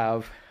then you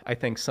have, I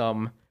think,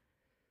 some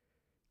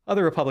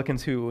other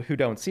Republicans who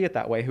don't see it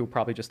that way, who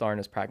probably just aren't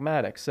as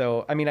pragmatic.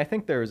 So, I mean, I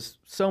think there's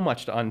so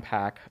much to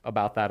unpack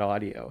about that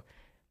audio.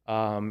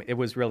 It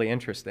was really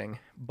interesting,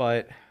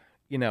 but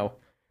you know,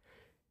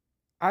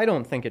 I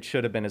don't think it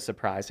should have been as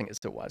surprising as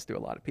it was to a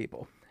lot of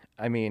people.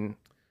 I mean,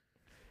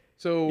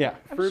 So yeah.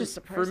 I was just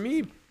for surprised.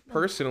 me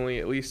personally,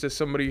 at least as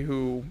somebody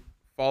who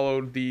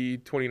followed the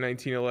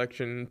 2019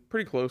 election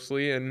pretty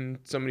closely and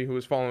somebody who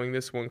was following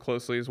this one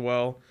closely as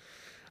well,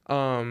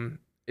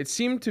 it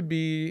seemed to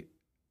be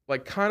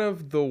like kind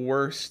of the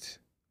worst.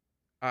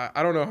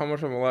 I don't know how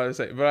much I'm allowed to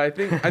say, but I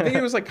think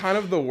it was like kind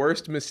of the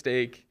worst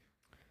mistake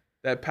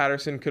that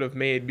Patterson could have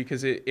made,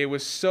 because it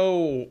was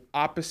so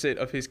opposite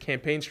of his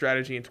campaign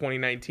strategy in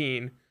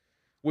 2019,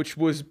 which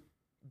was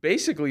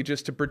basically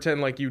just to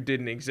pretend like you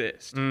didn't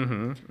exist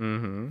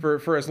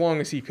for as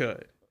long as he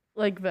could.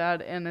 Like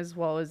that, and as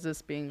well as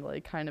this being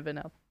like kind of in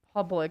a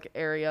public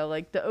area,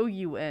 like the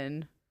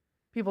OUN,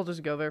 people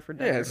just go there for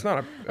dinner. Yeah, it's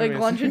not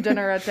lunch and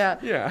dinner at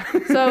that. Yeah.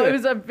 So it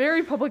was a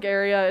very public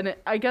area, and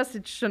I guess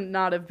it should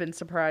not have been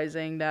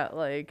surprising that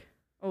like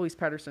at least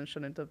Patterson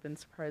shouldn't have been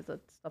surprised that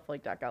stuff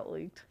like that got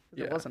leaked,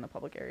 because it wasn't a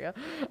public area.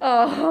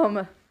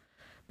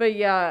 But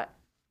yeah,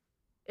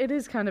 it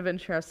is kind of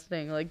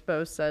interesting, like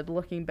Bo said,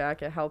 looking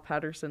back at how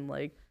Patterson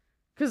like,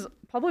 because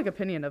public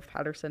opinion of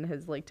Patterson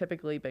has like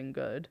typically been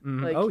good.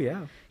 Like, Oh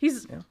yeah.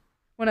 he's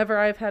whenever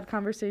I've had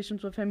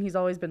conversations with him, he's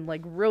always been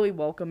like really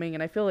welcoming,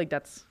 and I feel like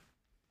that's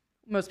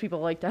most people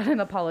like that in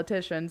a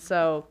politician.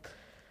 So,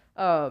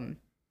 but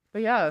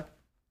yeah,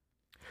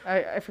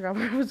 I forgot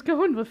where I was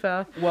going with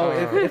that. Well,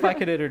 if I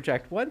could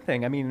interject one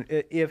thing, I mean,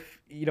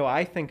 if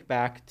I think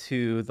back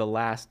to the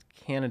last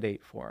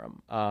candidate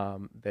forum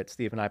that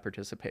Steve and I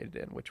participated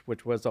in,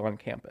 which was on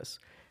campus.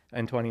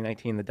 In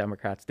 2019, the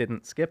Democrats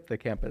didn't skip the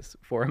campus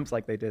forums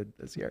like they did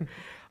this year.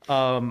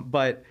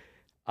 But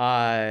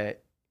I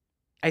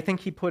think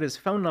he put his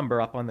phone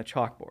number up on the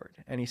chalkboard,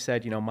 and he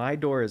said, my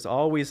door is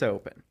always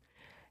open.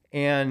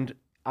 And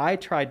I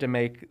tried to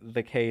make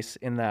the case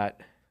in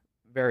that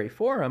very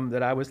forum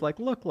that I was like,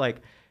 look,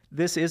 like,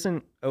 this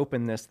isn't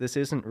openness, this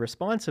isn't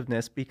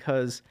responsiveness,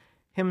 because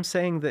him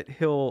saying that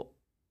he'll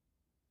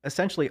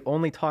essentially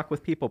only talk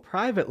with people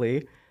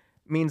privately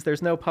means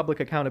there's no public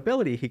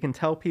accountability. He can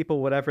tell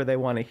people whatever they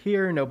want to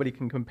hear. Nobody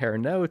can compare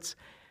notes.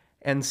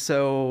 And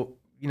so,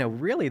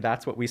 really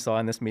that's what we saw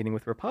in this meeting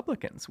with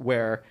Republicans,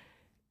 where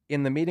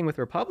in the meeting with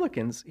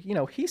Republicans,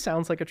 he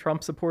sounds like a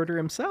Trump supporter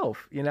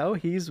himself.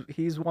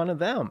 He's one of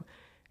them.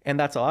 And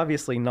that's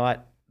obviously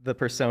not the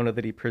persona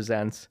that he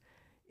presents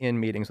in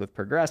meetings with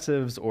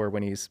progressives or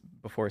when he's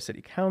before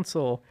city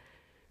council.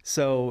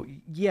 So,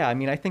 yeah, I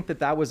mean, I think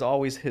that was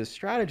always his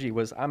strategy,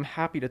 was I'm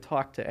happy to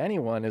talk to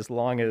anyone as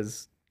long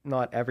as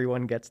not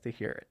everyone gets to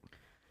hear it.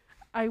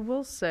 I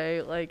will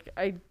say, like,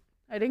 I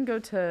didn't go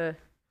to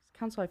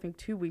council, I think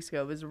 2 weeks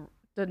ago. It was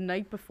the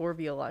night before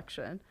the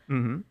election.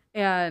 Mm-hmm.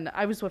 And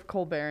I was with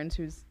Cole Behrens,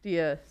 who's the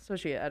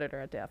associate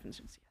editor at the Athens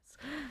News. Yes.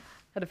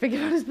 Had to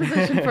figure out his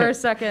position for a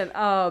second.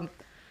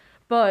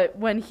 But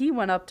when he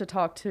went up to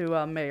talk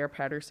to Mayor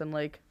Patterson,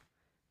 like,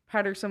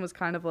 Patterson was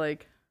kind of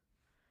like,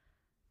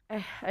 I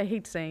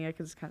hate saying it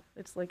because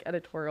it's like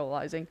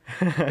editorializing,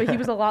 but he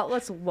was a lot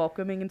less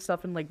welcoming and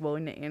stuff, and like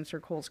willing to answer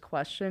Cole's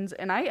questions.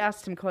 And I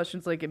asked him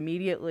questions like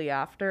immediately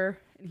after,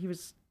 and he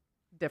was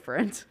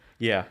different.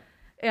 Yeah.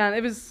 And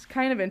it was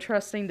kind of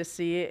interesting to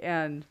see,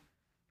 and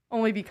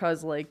only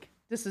because like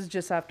this is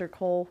just after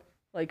Cole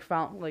like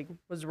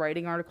was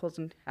writing articles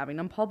and having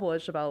them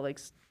published about like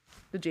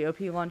the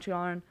GOP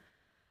luncheon.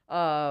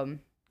 What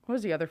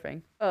was the other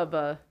thing?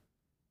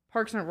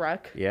 Parks and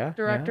Rec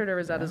director. There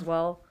was that as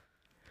well.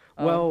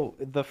 Well,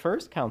 the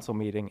first council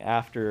meeting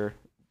after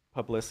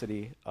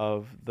publicity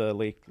of the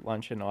leaked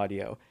luncheon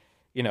audio,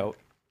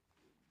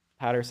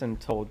 Patterson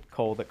told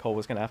Cole that Cole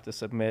was going to have to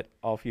submit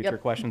all future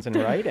questions in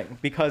writing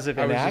because of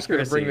I was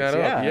inaccuracies. just going to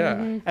bring that up. Yeah.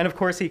 Mm-hmm. And of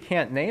course, he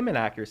can't name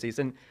inaccuracies.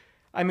 And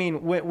I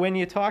mean, when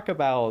you talk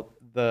about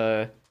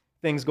the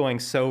things going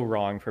so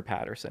wrong for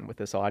Patterson with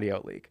this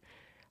audio leak,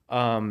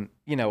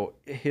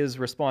 his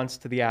response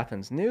to the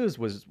Athens News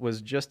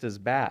was just as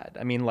bad.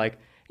 I mean, like,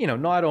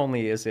 not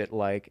only is it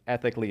like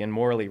ethically and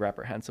morally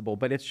reprehensible,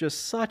 but it's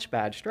just such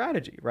bad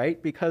strategy,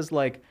 right? Because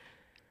like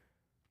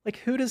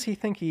who does he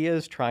think he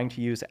is trying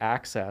to use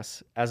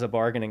access as a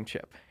bargaining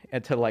chip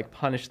and to like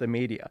punish the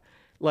media?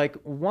 Like,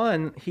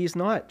 one, he's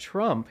not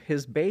Trump.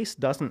 His base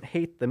doesn't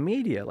hate the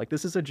media. Like,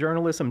 this is a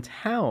journalism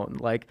town.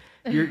 Like,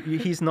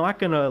 he's not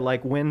gonna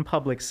like win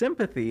public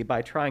sympathy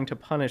by trying to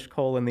punish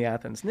Cole in the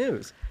Athens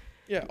News.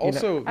 Yeah.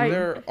 Also,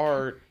 there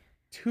are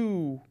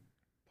two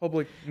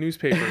public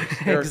newspapers.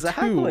 There are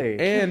Exactly.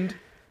 two, and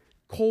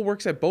Cole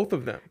works at both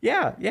of them.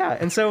 Yeah.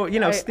 And so,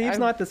 Steve's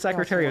not the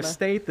Secretary of wanna-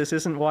 State. This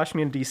isn't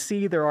Washington,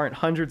 D.C. There aren't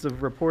hundreds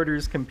of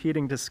reporters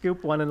competing to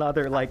scoop one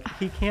another. Like,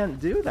 he can't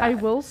do that. I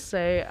will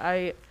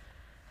say,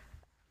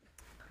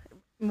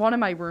 one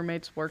of my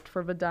roommates worked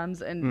for the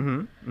Dems,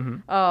 and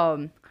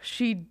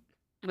she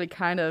like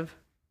kind of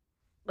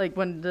like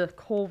when the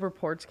Cole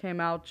reports came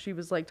out, she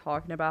was like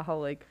talking about how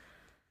like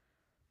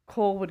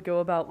Cole would go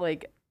about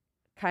like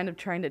kind of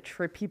trying to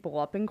trip people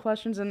up in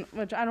questions, and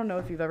which I don't know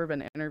if you've ever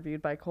been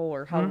interviewed by Cole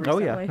or how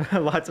recently. Oh yeah,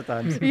 lots of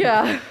times.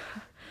 Yeah.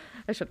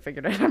 I should have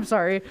figured it. I'm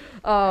sorry.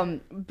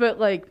 But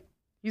like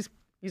he's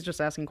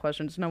just asking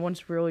questions. No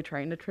one's really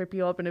trying to trip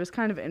you up, and it was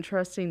kind of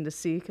interesting to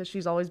see because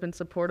she's always been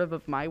supportive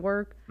of my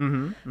work.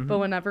 But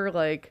whenever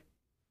like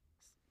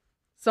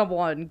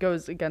someone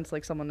goes against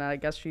like someone that I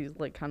guess she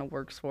like kind of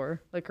works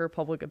for, like her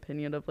public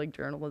opinion of like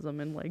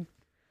journalism and like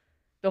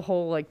the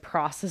whole like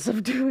process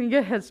of doing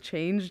it has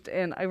changed.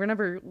 And I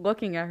remember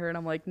looking at her and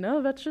I'm like,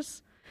 no, that's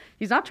just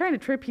he's not trying to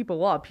trip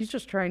people up. He's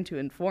just trying to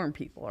inform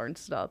people and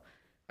stuff.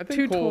 I think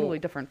Two Cole, totally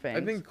different things.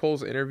 I think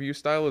Cole's interview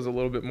style is a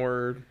little bit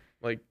more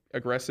like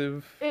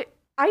aggressive.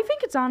 I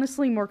think it's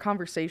honestly more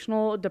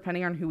conversational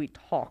depending on who he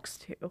talks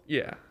to.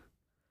 Yeah.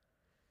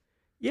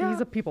 Yeah.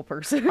 He's a people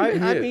person.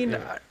 I mean,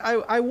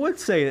 I would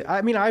say,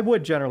 I mean, I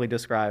would generally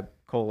describe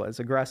Cole as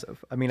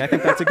aggressive. I mean, I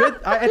think that's a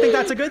good, I think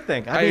that's a good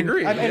thing. I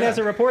agree. And as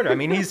a reporter, I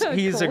mean, he's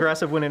Cool.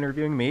 aggressive when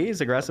interviewing me. He's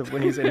aggressive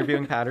when he's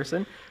interviewing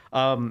Patterson.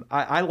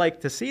 I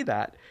like to see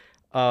that.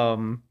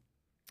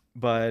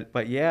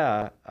 But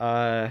yeah,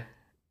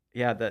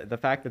 the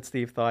fact that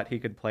Steve thought he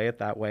could play it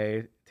that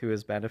way to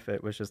his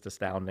benefit was just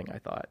astounding, I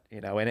thought,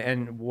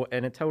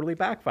 and it totally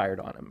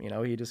backfired on him.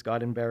 He just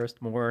got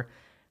embarrassed more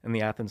in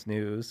the Athens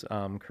News.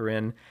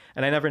 Corinne,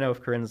 and I never know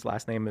if Corinne's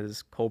last name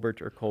is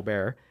Colbert or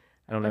Colbert.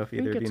 I don't know if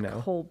either of you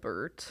know.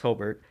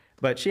 Colbert.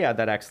 But she had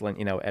that excellent,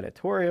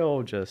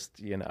 editorial, just,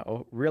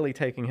 really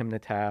taking him to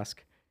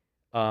task.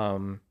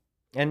 And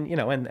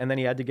then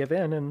he had to give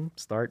in and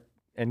start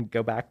and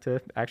go back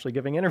to actually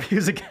giving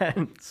interviews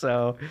again.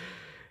 So,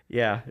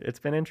 yeah, it's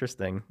been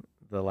interesting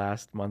the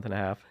last month and a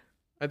half.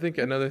 I think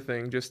another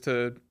thing, just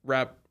to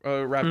wrap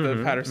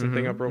the Patterson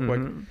thing up real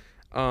quick,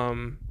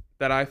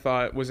 that I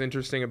thought was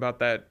interesting about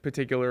that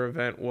particular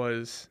event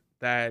was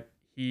that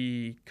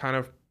he kind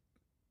of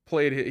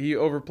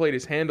overplayed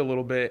his hand a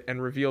little bit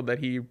and revealed that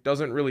he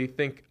doesn't really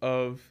think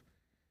of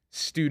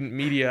student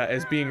media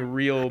as being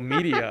real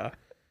media,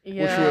 which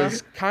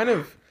was kind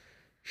of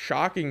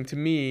shocking to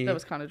me. That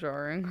was kind of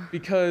jarring.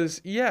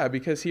 Because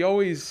he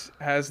always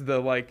has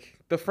the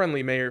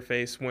friendly mayor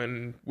face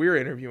when we're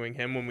interviewing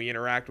him, when we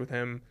interact with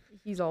him.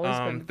 He's always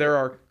been.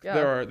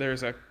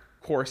 There's a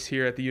course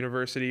here at the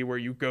university where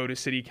you go to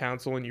city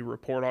council and you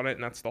report on it,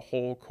 and that's the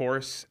whole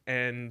course.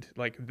 And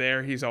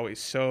he's always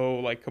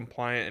so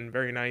compliant and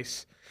very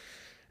nice.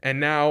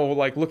 And now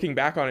looking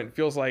back on it, it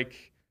feels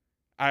like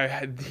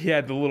he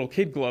had the little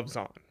kid gloves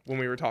on when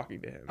we were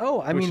talking to him.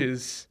 Oh, I mean,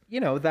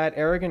 that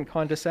arrogant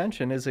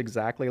condescension is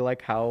exactly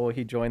like how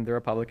he joined the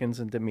Republicans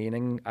in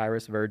demeaning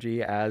Iris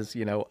Virgie as,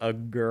 a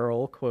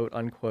girl, quote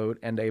unquote,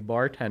 and a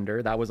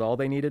bartender. That was all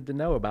they needed to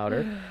know about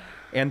her.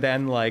 And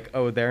then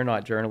they're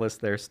not journalists,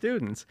 they're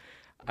students.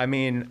 I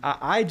mean,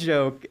 I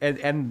joke,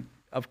 and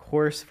of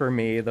course for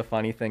me, the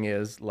funny thing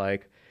is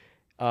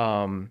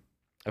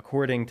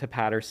according to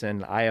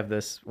Patterson, I have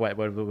this, what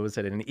was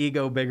it, an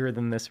ego bigger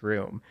than this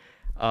room.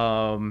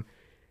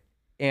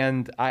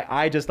 And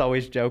I just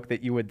always joke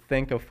that you would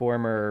think a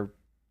former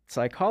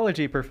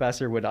psychology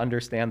professor would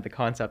understand the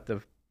concept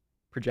of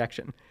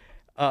projection,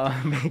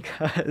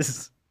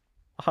 because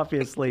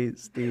obviously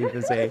Steve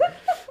is a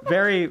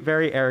very,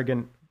 very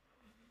arrogant,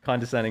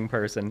 condescending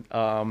person.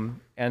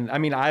 And I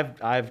mean,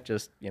 I've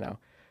just,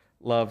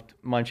 loved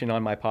munching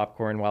on my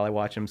popcorn while I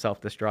watch him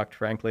self-destruct,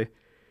 frankly.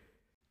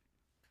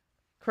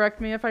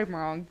 Correct me if I'm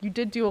wrong. You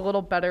did do a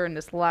little better in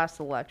this last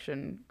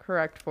election,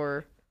 correct?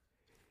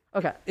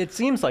 Okay. It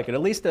seems like it.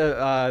 At least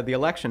the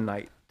election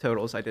night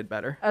totals, I did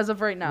better. As of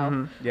right now.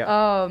 Mm-hmm.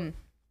 Yeah.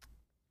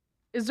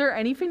 Is there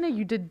anything that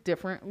you did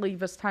differently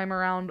this time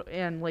around,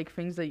 and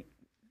things that,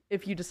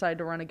 if you decide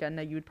to run again,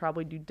 that you would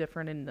probably do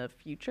different in the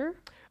future?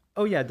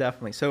 Oh, yeah,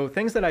 definitely. So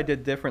things that I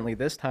did differently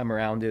this time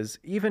around is,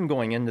 even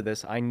going into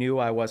this, I knew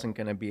I wasn't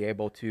going to be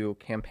able to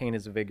campaign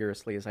as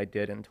vigorously as I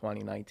did in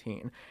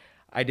 2019.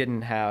 I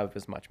didn't have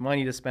as much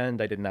money to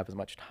spend. I didn't have as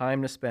much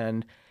time to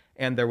spend.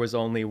 And there was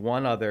only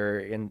one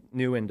other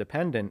new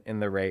independent in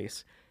the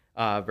race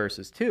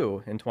versus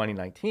two in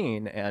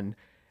 2019. And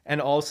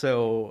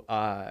also,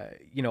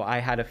 I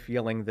had a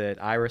feeling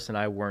that Iris and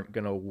I weren't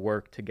going to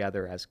work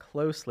together as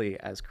closely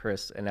as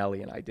Chris and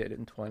Ellie and I did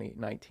in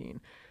 2019.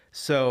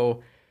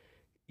 So,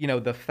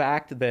 the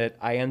fact that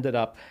I ended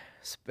up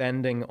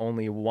spending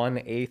only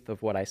 1/8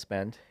 of what I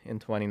spent in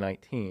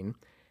 2019,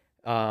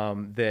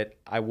 that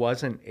I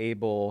wasn't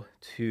able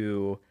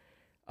to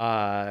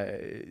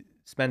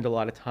spend a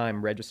lot of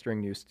time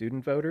registering new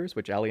student voters,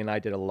 which Ellie and I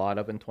did a lot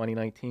of in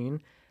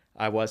 2019.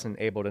 I wasn't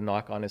able to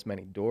knock on as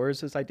many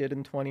doors as I did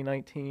in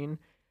 2019.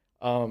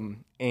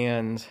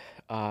 And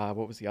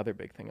what was the other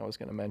big thing I was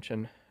going to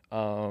mention?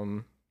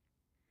 In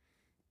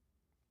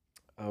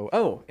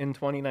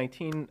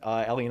 2019,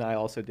 Ellie and I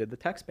also did the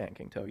text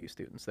banking to OU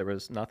students. There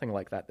was nothing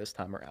like that this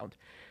time around.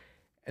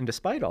 And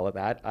despite all of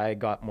that, I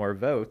got more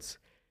votes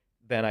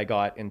than I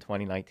got in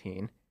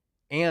 2019.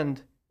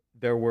 And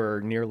there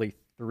were nearly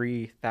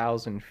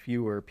 3,000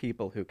 fewer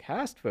people who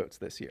cast votes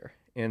this year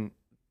in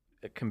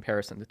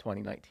comparison to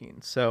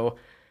 2019. So,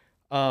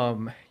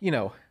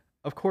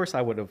 of course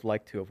I would have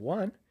liked to have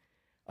won.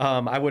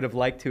 I would have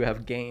liked to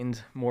have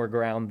gained more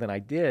ground than I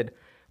did.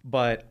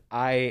 But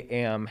I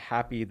am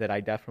happy that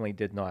I definitely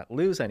did not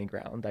lose any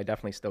ground. I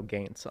definitely still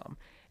gained some.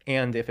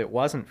 And if it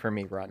wasn't for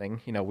me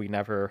running, we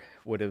never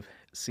would have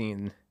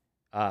seen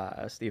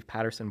Steve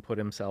Patterson put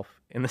himself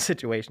in the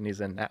situation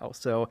he's in now.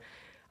 So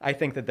I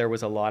think that there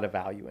was a lot of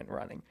value in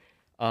running.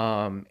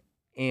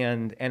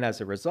 And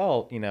as a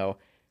result,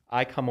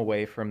 I come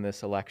away from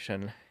this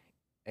election,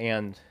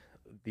 and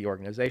the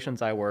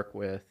organizations I work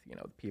with,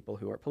 people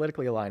who are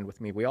politically aligned with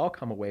me, we all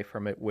come away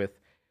from it with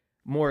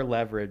more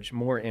leverage,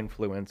 more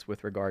influence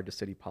with regard to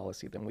city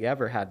policy than we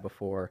ever had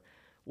before,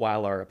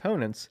 while our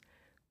opponents,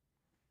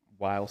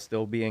 while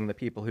still being the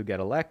people who get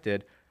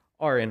elected,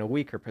 are in a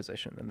weaker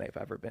position than they've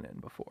ever been in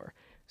before.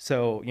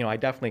 So, I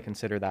definitely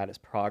consider that as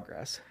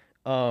progress.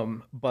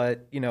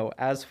 But,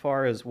 as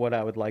far as what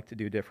I would like to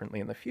do differently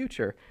in the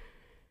future,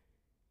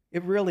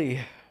 it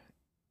really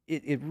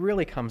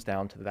comes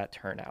down to that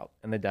turnout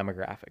and the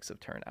demographics of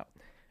turnout.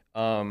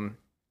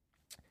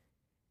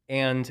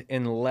 And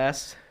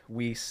unless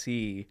we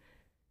see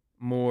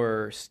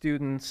more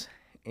students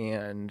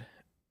and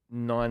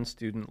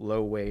non-student,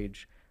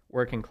 low-wage,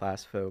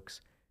 working-class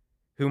folks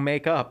who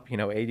make up,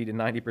 80 to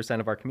 90%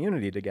 of our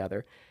community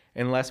together,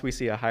 unless we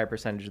see a higher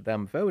percentage of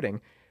them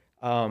voting,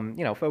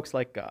 folks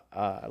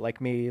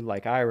like me,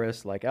 like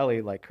Iris, like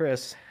Ellie, like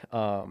Chris,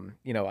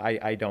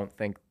 I don't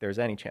think there's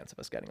any chance of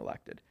us getting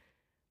elected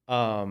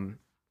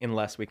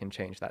unless we can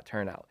change that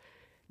turnout.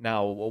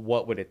 Now,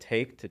 what would it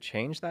take to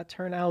change that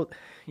turnout?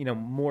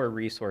 More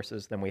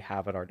resources than we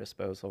have at our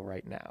disposal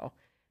right now.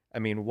 I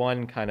mean,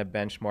 one kind of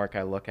benchmark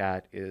I look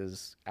at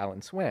is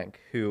Alan Swank,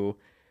 who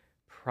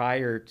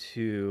prior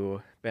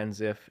to Ben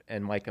Ziff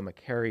and Micah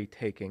McCary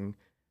taking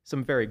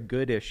some very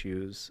good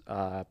issues,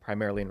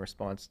 primarily in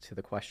response to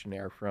the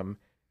questionnaire from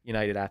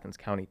United Athens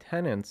County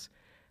tenants,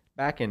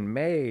 back in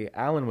May,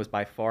 Alan was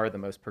by far the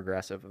most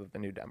progressive of the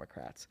New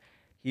Democrats.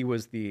 He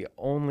was the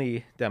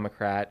only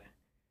Democrat,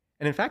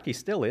 and in fact, he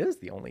still is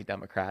the only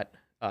Democrat,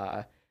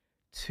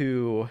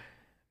 to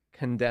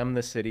condemn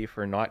the city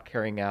for not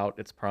carrying out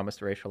its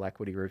promised racial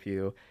equity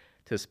review,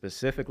 to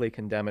specifically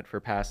condemn it for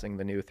passing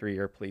the new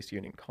 3-year police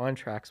union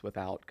contracts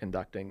without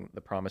conducting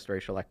the promised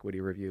racial equity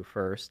review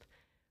first.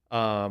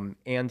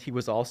 And he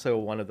was also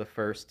one of the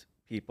first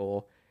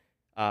people,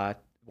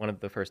 one of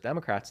the first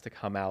Democrats to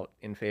come out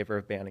in favor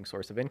of banning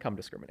source of income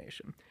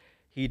discrimination.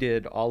 He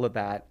did all of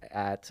that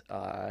at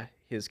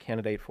his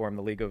candidate forum,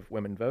 the League of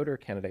Women Voter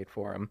candidate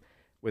forum,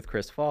 with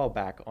Chris Fall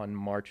back on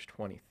March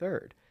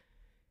 23rd.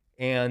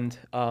 And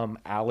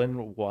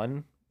Alan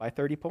won by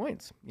 30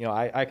 points.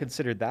 I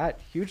considered that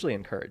hugely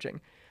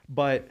encouraging.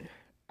 But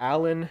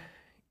Alan,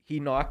 he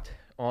knocked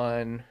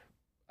on,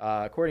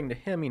 according to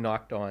him, he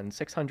knocked on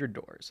 600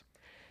 doors.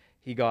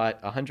 He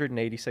got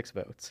 186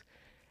 votes.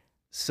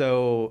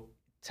 So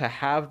to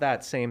have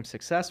that same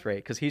success rate,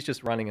 because he's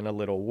just running in a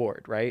little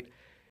ward, right?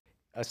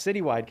 A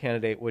citywide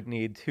candidate would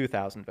need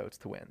 2,000 votes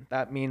to win.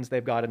 That means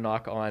they've got to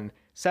knock on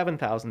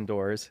 7,000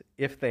 doors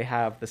if they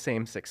have the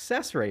same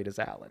success rate as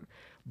Alan.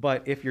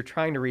 But if you're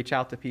trying to reach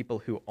out to people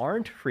who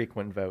aren't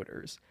frequent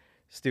voters,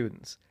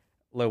 students,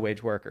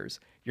 low-wage workers,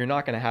 you're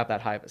not going to have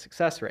that high of a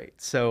success rate.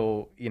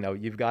 So,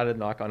 you've got to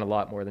knock on a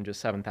lot more than just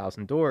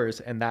 7,000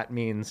 doors, and that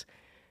means,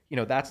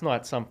 that's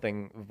not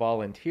something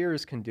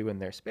volunteers can do in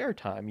their spare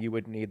time. You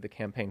would need the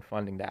campaign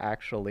funding to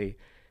actually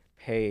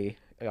pay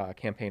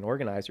campaign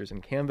organizers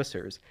and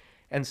canvassers.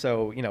 And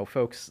so,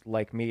 folks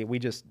like me, we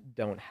just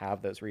don't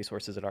have those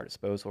resources at our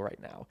disposal right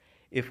now.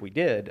 If we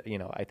did,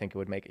 I think it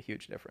would make a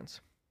huge difference.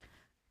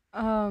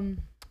 A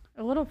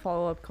little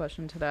follow-up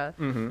question to that.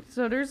 Mm-hmm.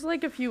 So there's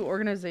a few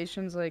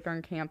organizations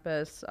on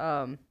campus.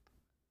 I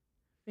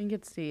think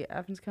it's the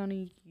Athens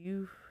County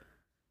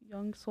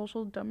Young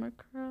Social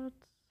Democrats.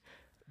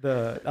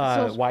 The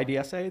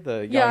YDSA,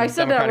 the yeah, Young I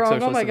said Democratic that wrong.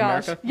 Socialists Oh my of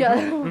gosh. America. Yeah.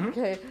 Mm-hmm.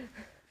 Okay.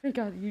 Thank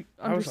God you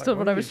I was like, understood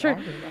what I are was you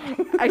trying.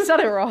 talking about? I said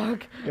it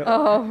wrong.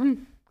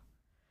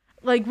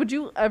 Yep. Would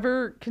you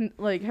ever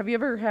have you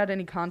ever had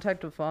any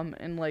contact with them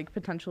and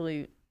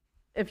potentially,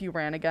 if you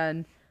ran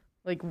again,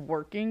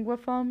 working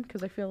with them?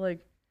 Because I feel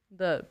like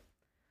the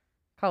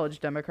college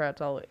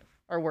Democrats all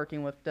are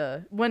working with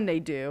when they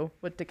do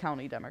with the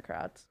county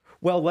Democrats.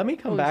 Well, let me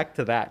come back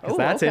to that because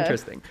that's okay.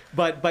 interesting.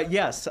 But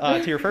yes,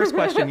 to your first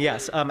question,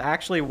 yes.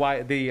 Actually,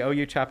 the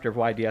OU chapter of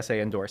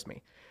YDSA endorsed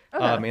me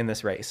in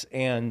this race,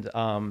 and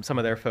some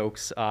of their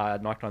folks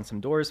knocked on some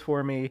doors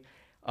for me.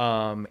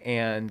 I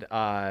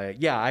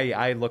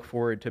look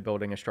forward to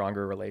building a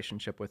stronger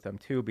relationship with them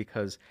too,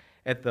 because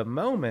at the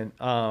moment,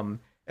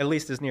 at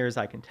least as near as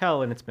I can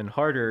tell, and it's been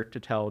harder to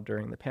tell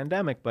during the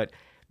pandemic, but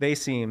they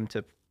seem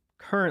to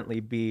currently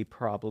be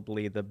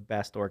probably the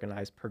best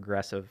organized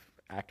progressive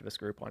activist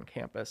group on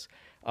campus.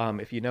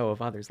 If you know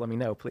of others, let me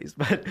know, please.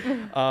 But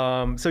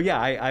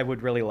I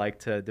would really like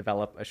to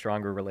develop a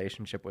stronger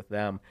relationship with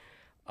them.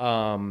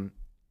 Now,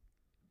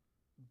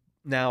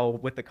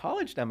 with the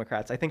college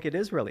Democrats, I think it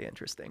is really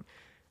interesting.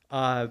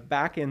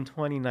 Back in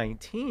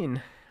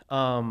 2019,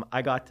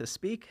 I got to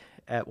speak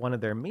at one of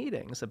their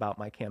meetings about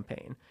my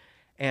campaign.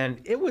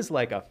 And it was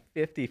like a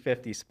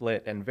 50-50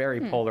 split and very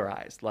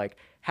polarized. Like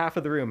half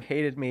of the room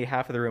hated me,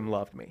 half of the room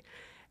loved me.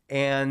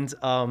 And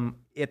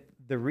at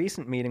the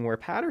recent meeting where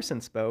Patterson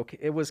spoke,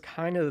 it was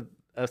kind of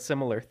a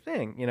similar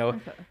thing.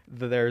 Okay.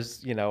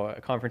 There's,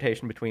 a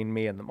confrontation between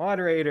me and the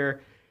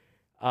moderator.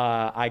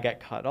 I get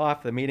cut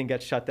off. The meeting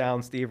gets shut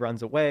down. Steve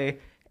runs away.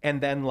 And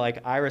then,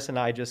 like, Iris and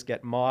I just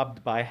get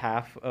mobbed by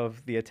half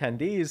of the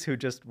attendees who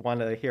just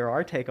want to hear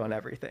our take on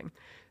everything.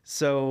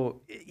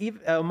 So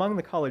even among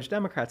the college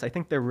Democrats, I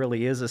think there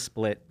really is a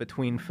split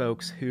between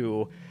folks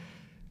who,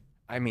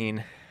 I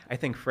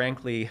think,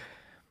 frankly,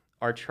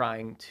 are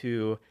trying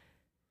to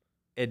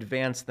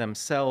advance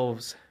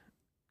themselves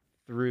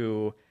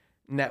through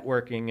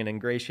networking and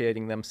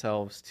ingratiating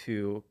themselves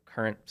to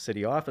current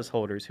city office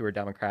holders who are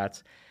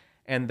Democrats.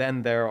 And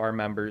then there are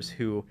members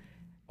who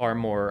are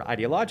more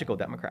ideological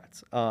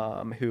Democrats,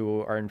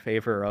 who are in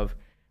favor of,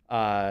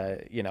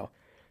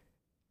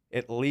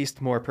 at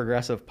least more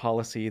progressive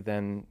policy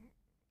than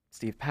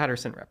Steve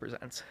Patterson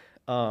represents.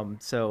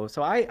 So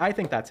I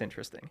think that's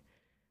interesting.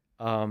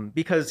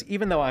 Because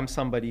even though I'm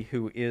somebody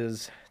who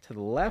is to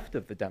the left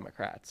of the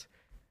Democrats,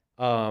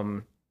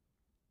 I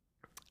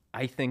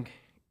think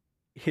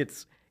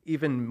it's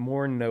even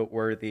more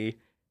noteworthy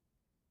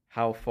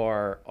how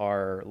far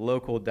our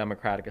local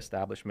Democratic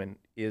establishment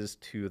is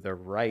to the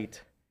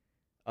right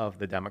of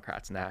the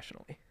Democrats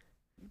nationally.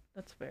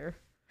 That's fair.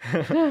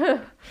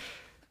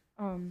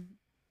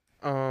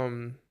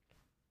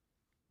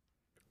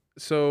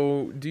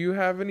 So do you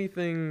have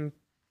anything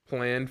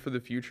planned for the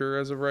future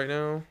as of right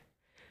now?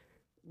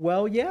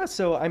 Well, yeah.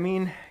 So,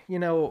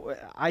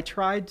 I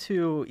tried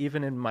to,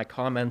 even in my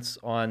comments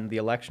on the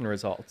election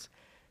results,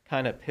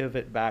 kind of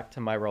pivot back to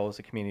my role as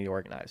a community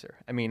organizer.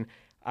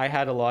 I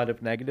had a lot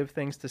of negative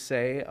things to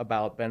say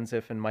about Ben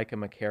Ziff and Micah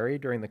McCary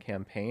during the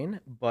campaign,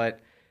 but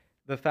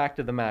the fact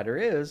of the matter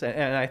is,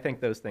 and I think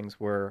those things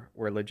were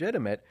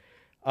legitimate,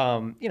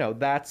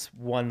 that's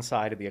one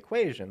side of the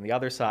equation. The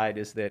other side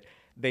is that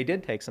they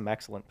did take some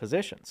excellent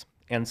positions.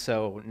 And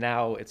so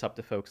now it's up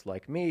to folks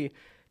like me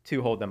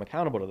to hold them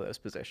accountable to those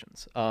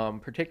positions,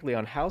 particularly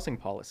on housing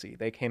policy.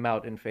 They came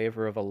out in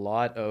favor of a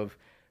lot of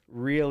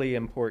really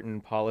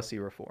important policy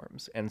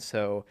reforms. And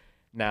so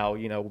now,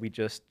 we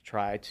just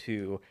try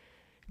to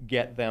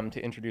get them to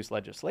introduce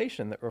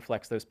legislation that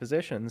reflects those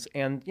positions.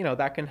 And,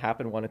 that can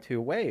happen one of two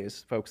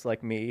ways. Folks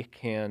like me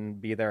can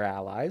be their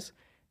allies,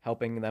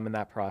 helping them in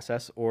that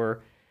process,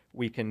 or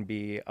we can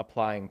be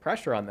applying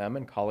pressure on them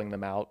and calling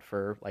them out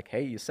for, like,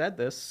 hey, you said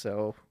this,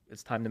 so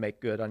it's time to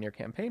make good on your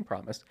campaign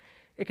promise.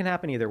 It can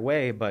happen either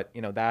way, but,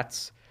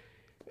 that's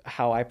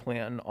how I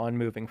plan on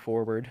moving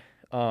forward.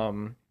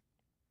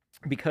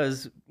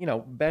 Because,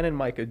 Ben and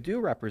Micah do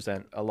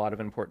represent a lot of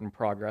important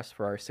progress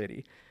for our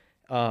city,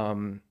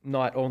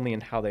 not only in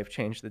how they've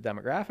changed the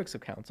demographics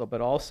of council, but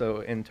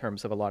also in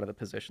terms of a lot of the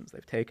positions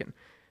they've taken.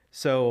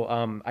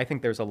 So I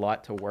think there's a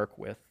lot to work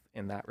with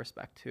in that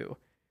respect, too.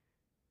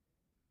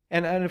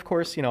 And of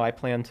course, I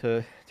plan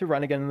to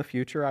run again in the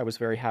future. I was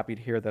very happy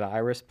to hear that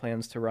Iris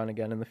plans to run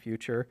again in the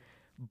future,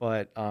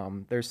 but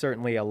there's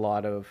certainly a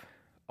lot of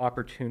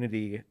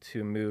opportunity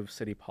to move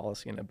city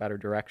policy in a better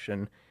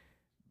direction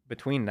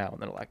between now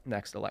and the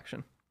next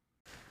election.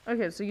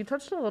 Okay, so you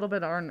touched a little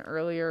bit on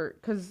earlier,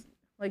 because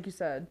like you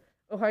said,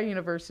 Ohio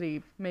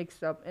University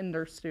and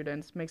their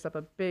students makes up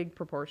a big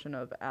proportion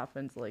of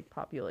Athens'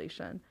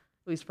 population,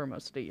 at least for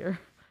most of the year.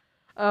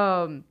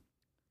 And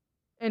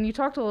you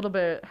talked a little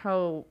bit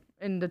how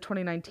in the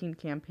 2019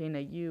 campaign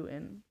that you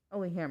and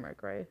Ellie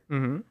Hamrick, right?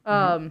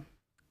 Mm-hmm.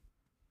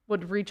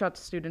 Would reach out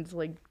to students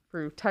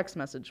through text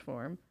message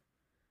form.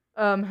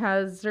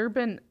 Has there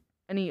been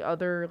any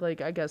other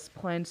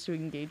plans to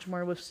engage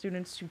more with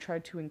students to try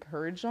to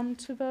encourage them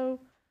to vote?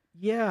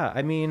 Yeah,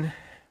 and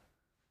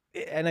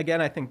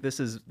again, I think this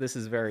is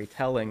very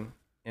telling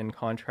in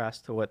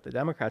contrast to what the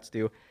Democrats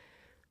do.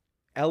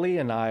 Ellie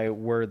and I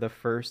were the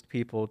first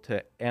people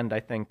to, and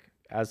I think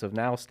as of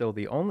now still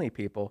the only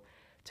people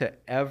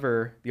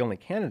the only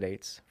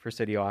candidates for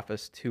city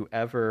office to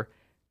ever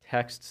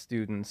text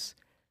students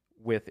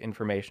with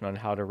information on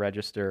how to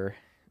register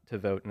to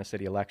vote in a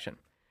city election.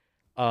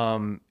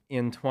 In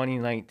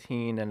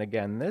 2019 and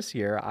again this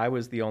year, I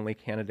was the only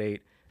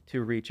candidate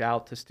to reach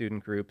out to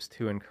student groups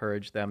to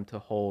encourage them to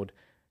hold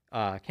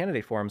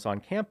candidate forums on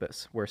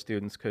campus where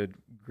students could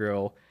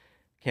grill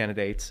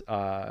candidates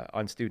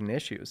on student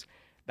issues.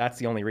 That's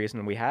the only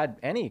reason we had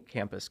any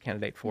campus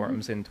candidate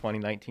forums in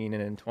 2019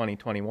 and in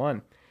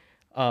 2021.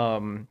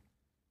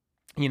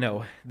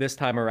 This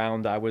time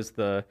around, I was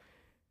the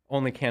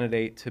only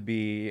candidate to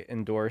be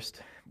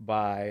endorsed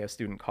by a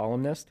student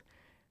columnist.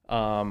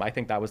 I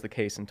think that was the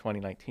case in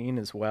 2019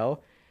 as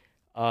well.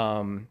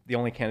 The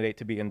only candidate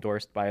to be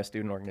endorsed by a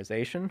student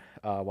organization,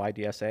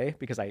 YDSA,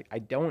 because I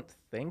don't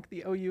think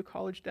the OU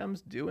College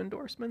Dems do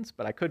endorsements,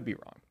 but I could be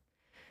wrong.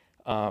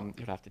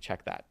 You'd have to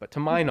check that. But to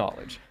my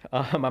knowledge,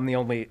 I'm the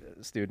only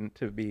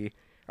the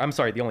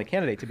only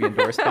candidate to be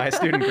endorsed by a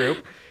student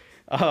group.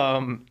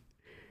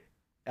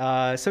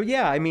 So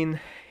yeah,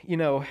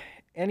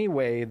 any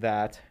way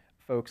that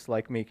folks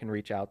like me can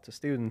reach out to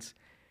students,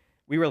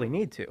 we really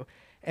need to.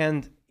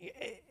 And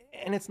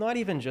it's not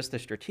even just a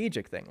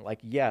strategic thing.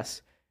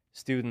 Yes,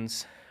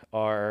 students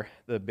are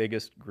the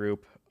biggest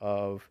group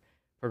of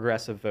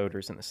progressive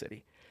voters in the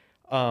city.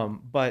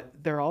 But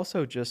they're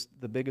also just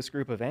the biggest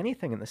group of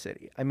anything in the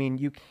city. I mean,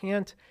 you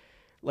can't,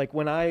 like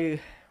when I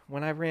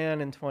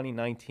ran in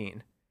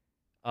 2019,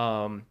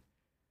 a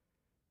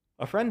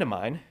friend of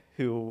mine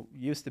who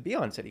used to be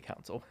on city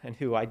council and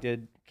who I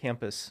did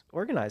campus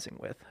organizing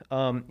with,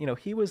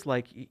 he was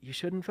like, you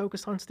shouldn't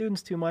focus on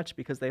students too much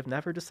because they've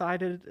never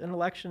decided an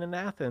election in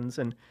Athens.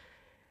 And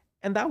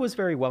that was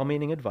very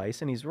well-meaning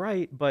advice, and he's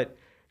right. But,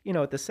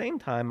 at the same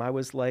time, I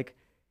was like,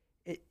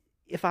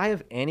 if I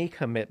have any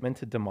commitment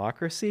to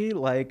democracy,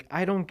 like,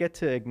 I don't get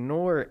to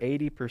ignore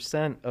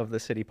 80% of the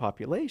city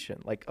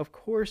population. Like, of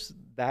course,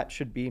 that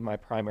should be my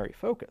primary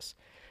focus.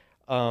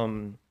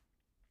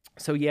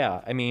 So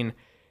yeah, I mean,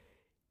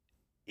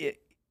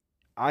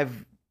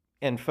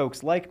 and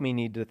folks like me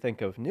need to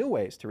think of new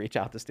ways to reach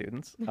out to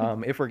students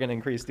if we're going to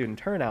increase student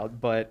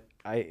turnout. But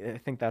I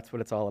think that's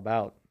what it's all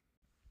about.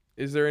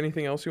 Is there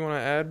anything else you want to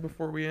add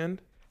before we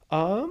end?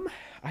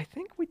 I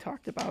think we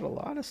talked about a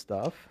lot of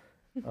stuff.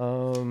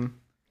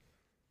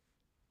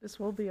 This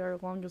will be our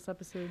longest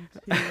episode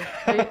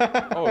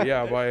Oh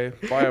yeah, by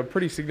a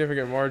pretty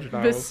significant margin. I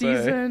will this say.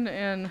 season.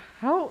 And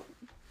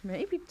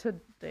maybe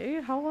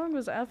today, how long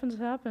was Athens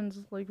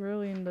Happens, like,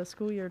 really in the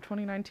school year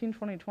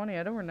 2019-2020?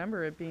 I don't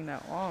remember it being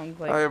that long.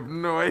 Like, I have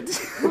no idea.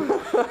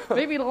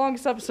 maybe the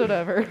longest episode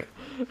ever.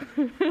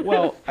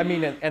 Well, I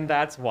mean, and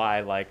that's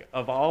why, like,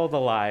 of all the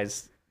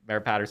lies Mayor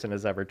Patterson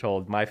has ever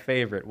told, my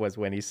favorite was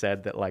when he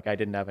said that, like, I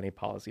didn't have any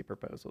policy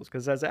proposals.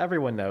 Because as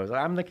everyone knows,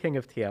 I'm the king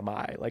of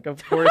TMI. Like,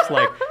 of course,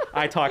 like,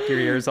 I talk your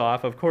ears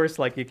off. Of course,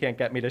 like, you can't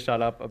get me to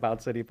shut up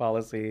about city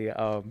policy.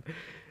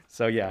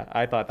 So yeah,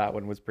 I thought that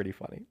one was pretty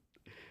funny.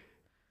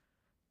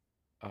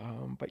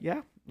 But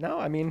yeah, no,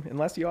 I mean,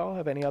 unless you all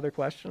have any other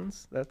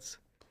questions, that's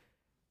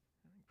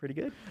pretty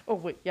good. Oh,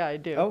 wait, yeah, I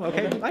do. Oh,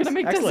 okay, I'm nice. gonna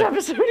make Excellent.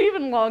 this episode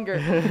even longer.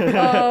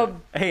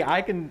 Hey,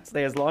 I can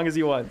stay as long as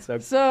you want.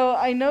 So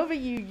I know that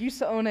you used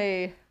to own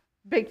a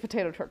baked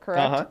potato truck,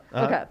 correct?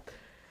 Okay.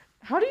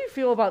 How do you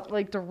feel about,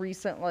 like, the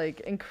recent,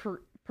 like,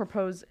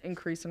 proposed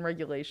increase in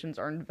regulations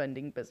on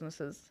vending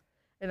businesses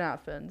in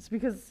Athens?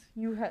 Because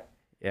you had,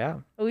 Yeah.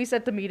 at least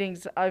at the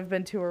meetings I've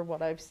been to or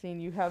what I've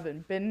seen, you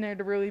haven't been there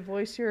to really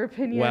voice your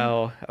opinion.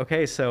 Well,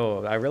 okay,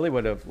 so I really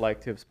would have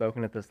liked to have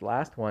spoken at this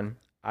last one.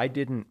 I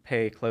didn't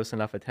pay close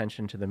enough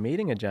attention to the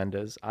meeting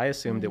agendas. I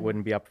assumed it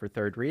wouldn't be up for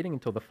third reading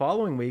until the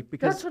following week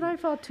because that's what I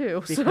thought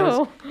too. because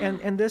So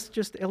and this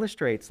just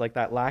illustrates, like,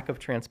 that lack of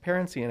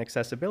transparency and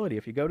accessibility.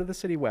 If you go to the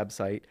city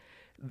website,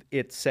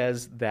 it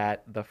says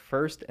that the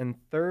first and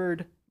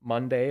third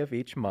Monday of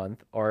each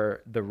month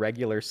are the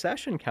regular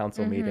session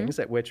council meetings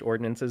at which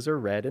ordinances are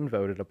read and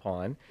voted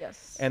upon.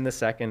 yes. And the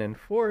second and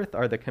fourth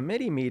are the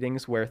committee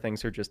meetings where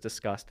things are just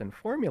discussed and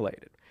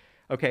formulated.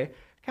 Okay,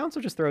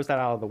 council just throws that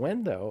out of the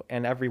window,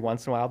 and every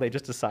once in a while they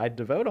just decide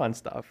to vote on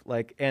stuff.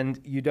 Like, and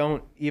you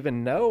don't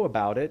even know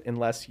about it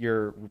unless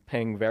you're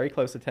paying very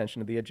close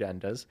attention to the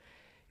agendas.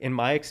 In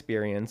my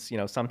experience,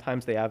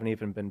 sometimes they haven't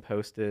even been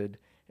posted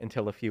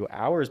until a few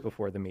hours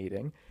before the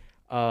meeting.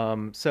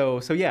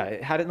 So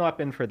yeah, had it not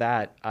been for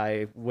that,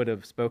 I would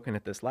have spoken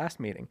at this last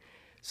meeting.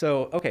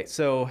 So, okay,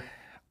 so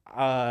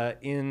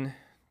in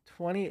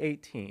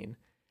 2018,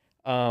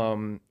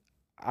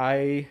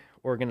 I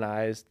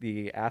organized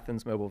the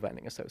Athens Mobile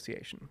Vending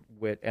Association,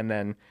 and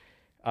then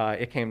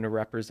it came to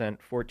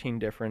represent 14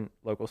 different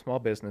local small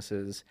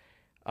businesses.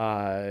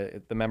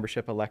 The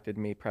membership elected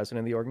me president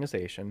of the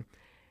organization,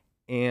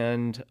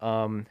 and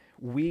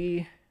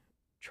we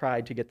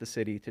tried to get the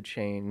city to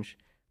change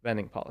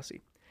vending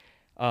policy.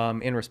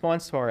 In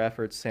response to our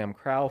efforts, Sam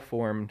Crowell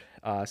formed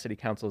City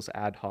Council's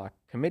ad hoc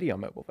committee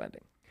on mobile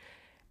vending.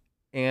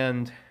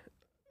 And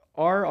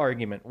our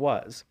argument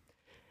was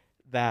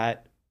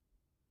that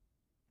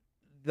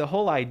the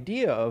whole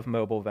idea of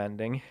mobile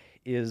vending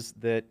is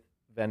that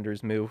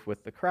vendors move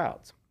with the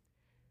crowds.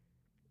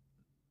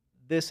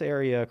 This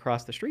area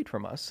across the street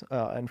from us,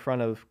 in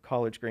front of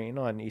College Green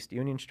on East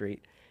Union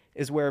Street,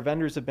 is where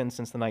vendors have been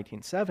since the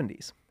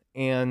 1970s.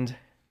 And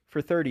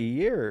for 30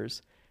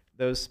 years,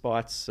 those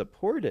spots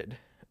supported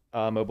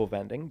mobile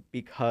vending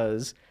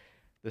because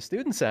the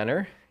student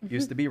center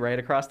used to be right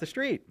across the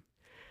street.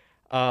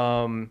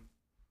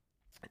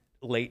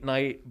 Late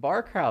night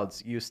bar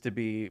crowds used to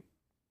be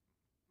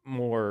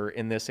more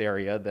in this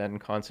area than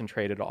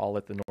concentrated all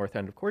at the north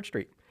end of Court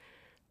Street.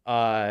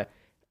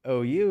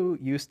 OU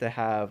used to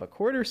have a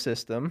quarter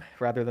system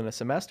rather than a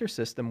semester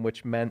system,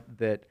 which meant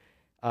that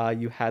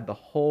you had the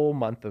whole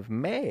month of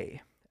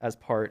May as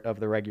part of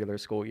the regular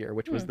school year,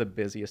 which was the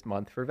busiest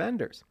month for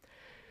vendors.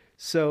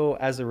 So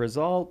as a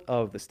result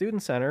of the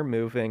student center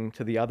moving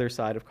to the other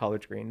side of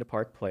College Green to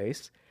Park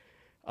Place,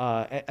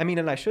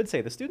 and I should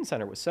say the student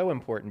center was so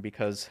important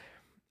because,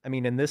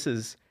 and this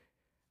is,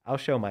 I'll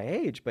show my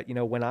age, but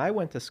when I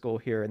went to school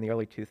here in the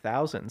early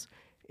 2000s,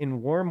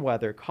 in warm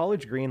weather,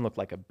 College Green looked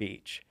like a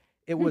beach.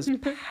 It was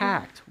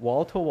packed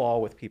wall to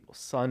wall with people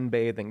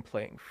sunbathing,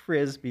 playing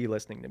frisbee,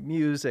 listening to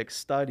music,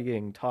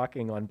 studying,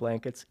 talking on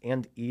blankets,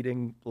 and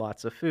eating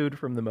lots of food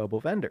from the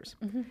mobile vendors.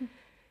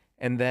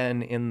 And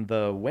then in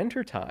the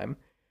wintertime,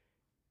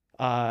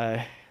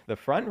 the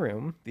front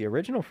room, the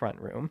original front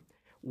room,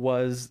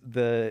 was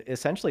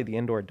essentially the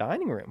indoor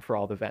dining room for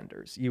all the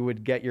vendors. You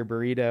would get your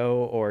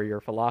burrito or your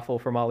falafel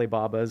from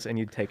Alibaba's, and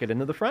you'd take it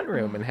into the front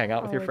room and hang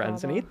out with your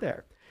friends and Alibaba. eat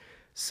there.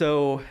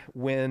 So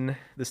when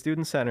the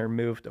student center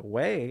moved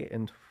away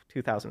in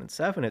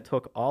 2007, it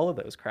took all of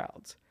those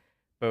crowds,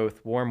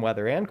 both warm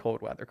weather and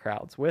cold weather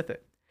crowds, with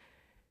it.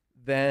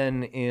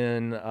 Then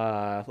in,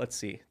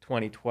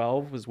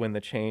 2012 was when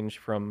the change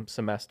from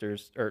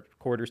semesters or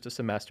quarters to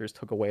semesters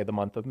took away the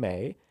month of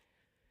May.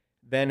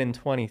 Then in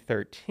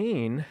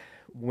 2013,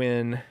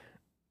 when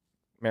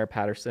Mayor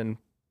Patterson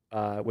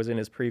was in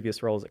his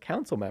previous role as a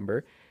council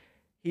member,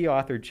 he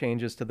authored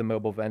changes to the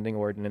mobile vending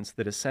ordinance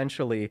that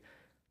essentially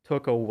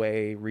took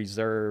away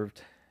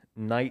reserved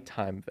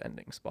nighttime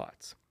vending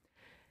spots.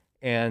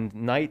 And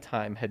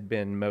nighttime had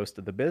been most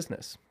of the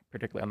business,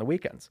 particularly on the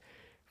weekends,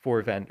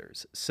 for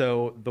vendors.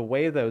 So the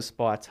way those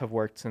spots have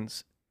worked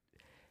since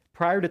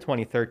prior to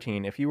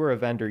 2013, if you were a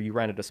vendor, you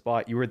rented a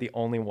spot, you were the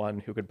only one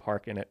who could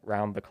park in it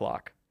round the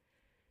clock.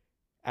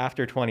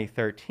 After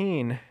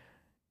 2013,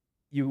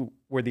 you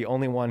were the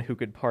only one who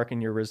could park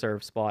in your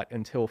reserved spot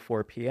until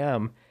 4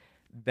 p.m.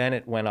 Then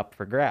it went up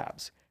for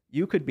grabs.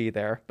 You could be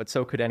there, but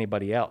so could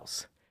anybody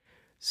else.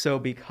 So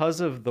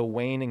because of the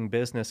waning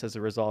business as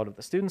a result of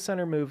the student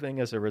center moving,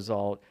 as a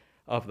result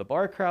of the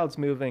bar crowds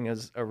moving,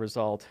 as a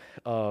result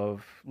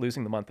of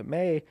losing the month of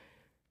May,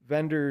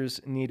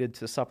 vendors needed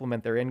to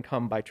supplement their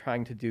income by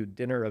trying to do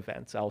dinner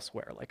events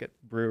elsewhere, like at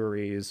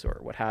breweries or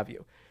what have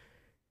you.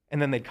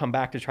 And then they'd come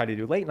back to try to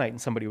do late night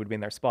and somebody would be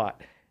in their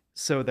spot.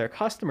 So their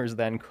customers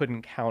then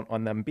couldn't count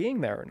on them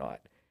being there or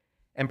not.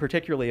 And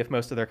particularly if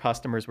most of their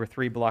customers were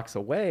 3 blocks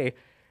away,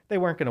 they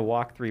weren't going to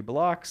walk 3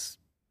 blocks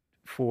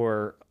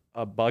for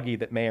a buggy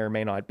that may or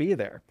may not be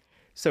there.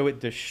 So it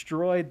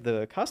destroyed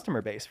the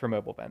customer base for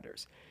mobile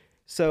vendors.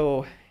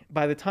 So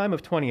by the time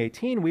of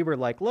 2018, we were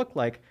like, look,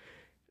 like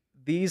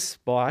these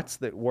spots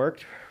that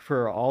worked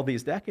for all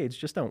these decades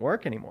just don't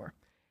work anymore.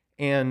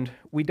 And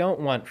we don't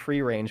want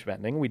free range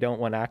vending. We don't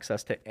want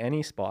access to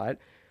any spot,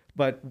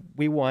 but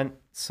we want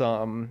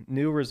some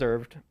new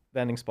reserved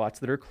vending spots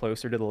that are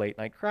closer to the late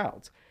night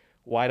crowds.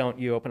 Why don't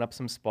you open up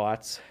some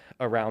spots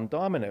around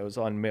Domino's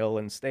on Mill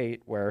and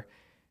State where,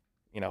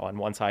 you know, on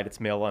one side it's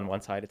Mill, on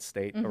one side it's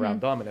State,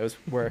 around Domino's,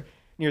 where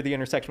near the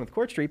intersection with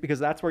Court Street, because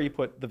that's where you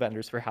put the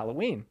vendors for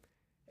Halloween.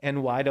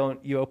 And why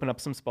don't you open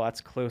up some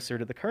spots closer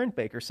to the current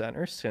Baker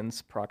Center,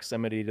 since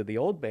proximity to the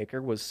old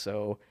Baker was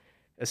so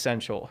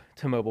essential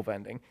to mobile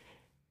vending?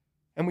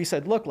 And we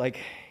said, look, like,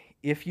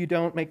 if you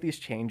don't make these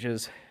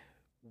changes,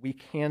 we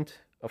can't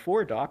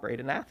afford to operate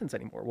in Athens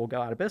anymore. We'll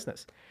go out of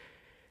business.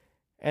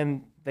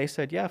 And they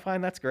said, yeah,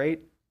 fine, that's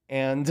great.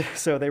 And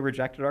so they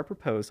rejected our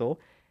proposal.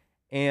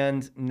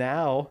 And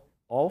now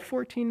all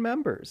 14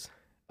 members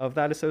of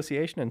that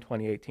association in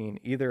 2018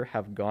 either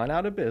have gone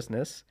out of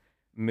business,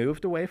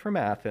 moved away from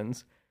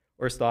Athens,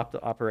 or stopped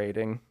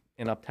operating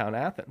in Uptown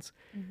Athens.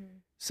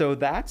 So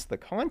that's the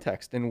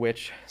context in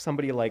which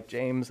somebody like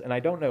James, and I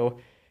don't know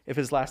if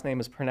his last name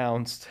is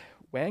pronounced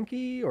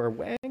Wanky or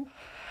Wang.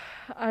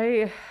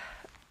 I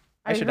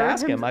should heard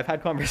ask him. I've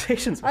had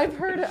conversations with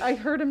him. I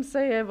heard him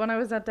say it when I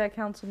was at that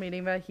council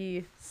meeting that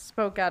he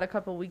spoke out a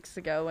couple weeks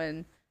ago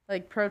and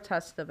like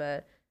protested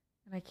it,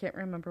 and I can't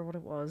remember what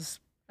it was.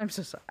 I'm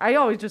so sorry. I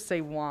always just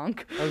say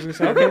wonk. I was gonna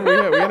say, I think we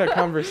had a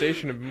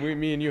conversation.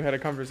 Me and you had a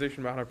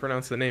conversation about how to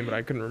pronounce the name, but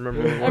I couldn't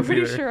remember what it was I'm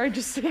pretty either. sure I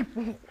just say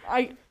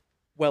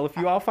Well, if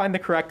you all find the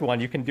correct one,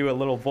 you can do a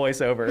little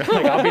voiceover.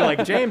 Like I'll be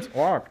like, James,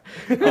 walk.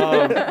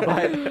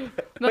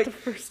 Not the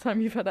first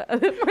time you've had to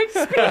edit my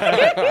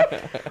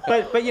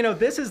speech. But you know,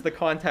 this is the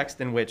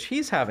context in which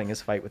he's having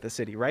his fight with the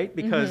city, right?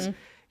 Because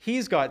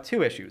he's got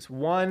 2 issues.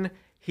 One,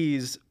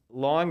 he's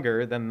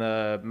longer than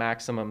the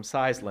maximum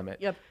size limit.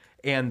 Yep.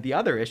 And the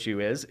other issue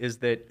is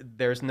that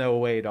there's no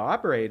way to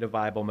operate a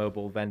viable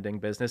mobile vending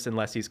business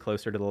unless he's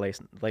closer to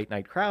the late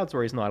night crowds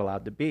where he's not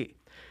allowed to be.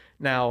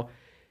 Now,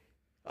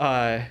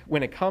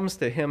 when it comes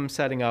to him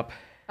setting up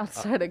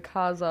Outside of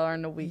Kaza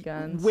on the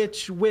weekends.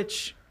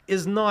 which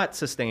is not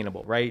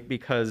sustainable, right?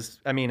 Because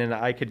I mean, and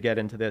I could get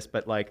into this,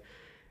 but like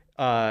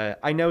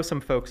I know some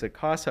folks at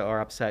CASA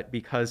are upset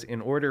because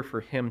in order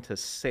for him to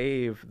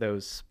save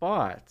those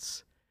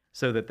spots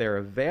so that they're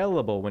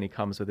available when he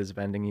comes with his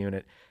vending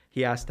unit,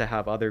 he has to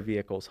have other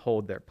vehicles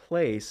hold their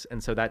place,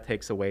 and so that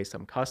takes away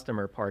some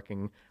customer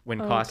parking when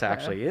CASA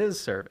actually is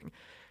serving.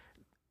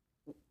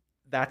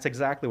 That's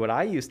exactly what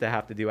I used to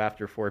have to do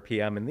after 4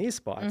 p.m. in these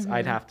spots.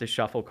 I'd have to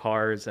shuffle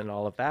cars and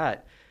all of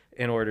that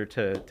in order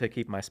to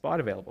keep my spot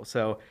available.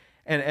 So,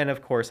 and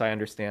of course, I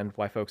understand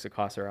why folks at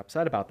CASA are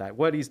upset about that.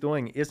 What he's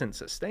doing isn't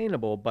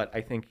sustainable, but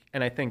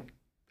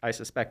I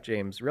suspect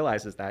James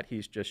realizes that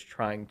he's just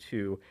trying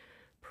to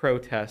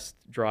protest,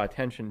 draw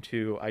attention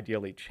to,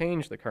 ideally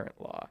change the current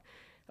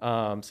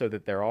law so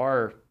that there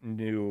are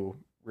new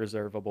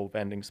reservable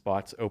vending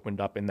spots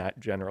opened up in that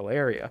general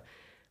area.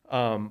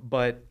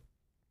 But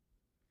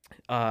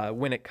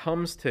when it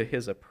comes to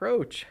his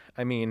approach,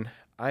 I mean,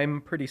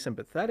 I'm pretty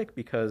sympathetic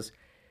because,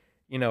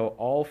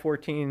 all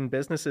 14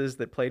 businesses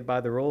that played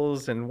by the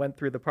rules and went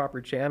through the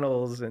proper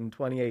channels in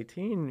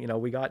 2018,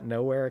 we got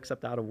nowhere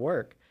except out of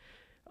work.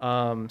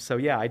 So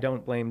yeah, I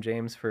don't blame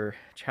James for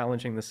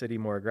challenging the city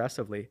more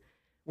aggressively.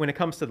 When it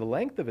comes to the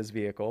length of his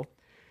vehicle,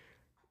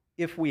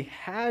 if we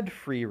had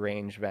free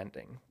range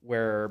vending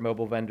where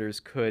mobile vendors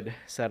could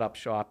set up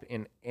shop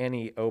in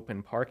any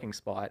open parking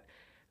spot,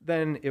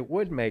 then it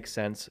would make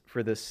sense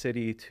for the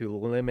city to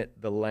limit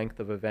the length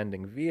of a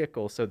vending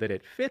vehicle so that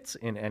it fits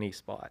in any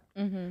spot.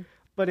 Mm-hmm.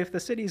 But if the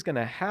city's going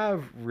to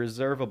have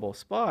reservable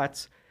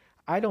spots,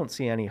 I don't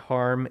see any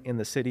harm in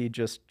the city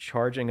just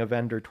charging a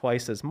vendor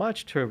twice as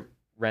much to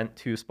rent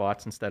 2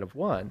 spots instead of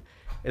 1,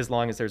 as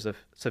long as there's a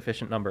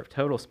sufficient number of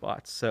total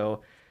spots.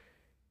 So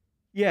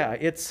yeah,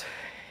 it's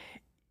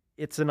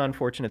an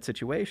unfortunate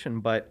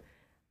situation, but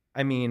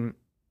I mean,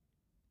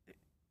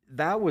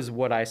 that was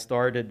what I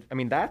started. I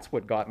mean, that's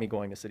what got me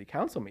going to city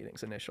council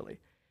meetings initially.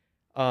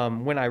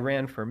 When I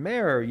ran for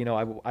mayor,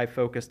 I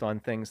focused on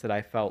things that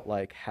I felt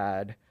like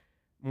had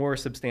more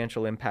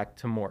substantial impact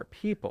to more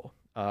people,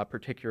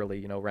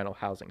 particularly, rental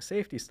housing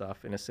safety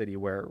stuff in a city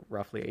where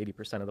roughly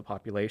 80% of the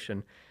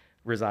population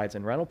resides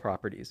in rental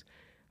properties,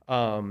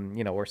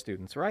 or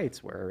students'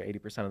 rights where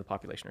 80% of the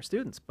population are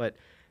students. But,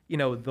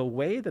 the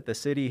way that the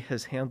city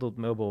has handled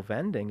mobile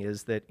vending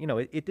is that,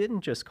 it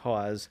didn't just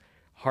cause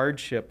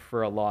hardship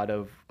for a lot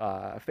of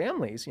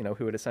families,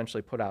 who would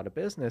essentially put out a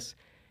business.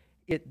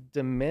 It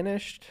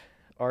diminished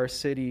our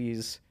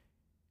city's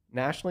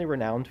nationally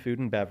renowned food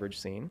and beverage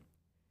scene.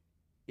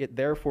 It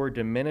therefore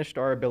diminished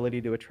our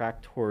ability to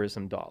attract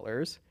tourism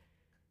dollars.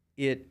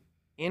 It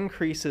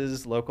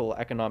increases local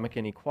economic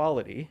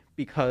inequality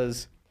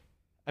because,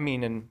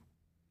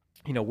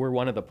 we're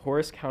one of the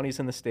poorest counties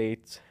in the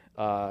state,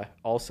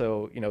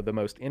 also, the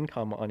most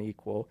income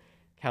unequal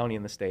county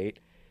in the state.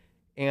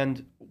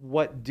 And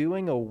what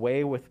doing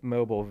away with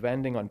mobile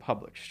vending on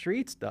public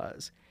streets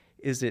does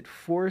is it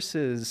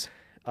forces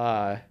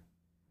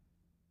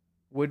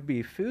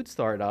would-be food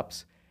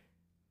startups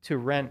to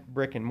rent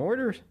brick and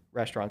mortar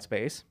restaurant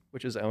space,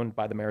 which is owned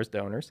by the mayor's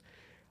donors.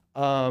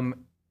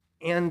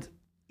 And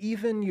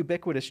even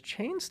ubiquitous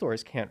chain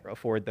stores can't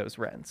afford those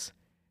rents.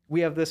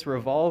 We have this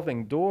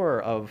revolving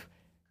door of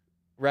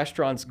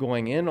restaurants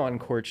going in on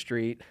Court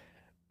Street,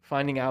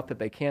 finding out that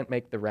they can't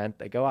make the rent,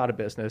 they go out of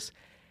business,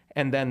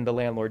 and then the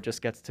landlord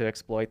just gets to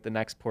exploit the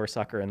next poor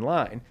sucker in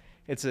line.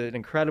 It's an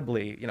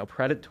incredibly,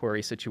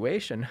 predatory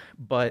situation,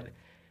 but,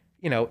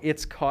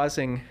 it's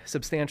causing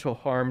substantial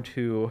harm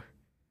to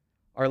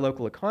our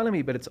local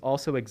economy, but it's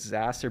also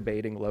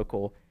exacerbating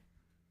local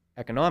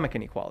economic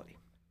inequality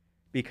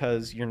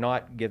because you're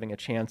not giving a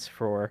chance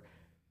for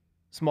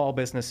small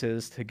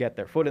businesses to get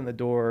their foot in the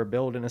door,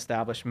 build an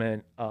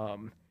establishment.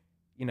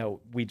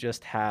 We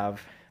just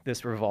have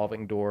this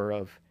revolving door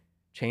of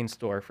chain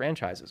store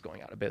franchises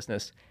going out of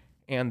business.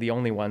 And the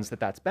only ones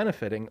that that's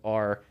benefiting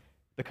are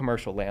the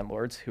commercial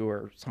landlords, who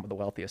are some of the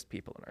wealthiest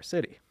people in our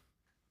city.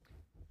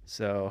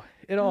 So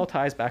it all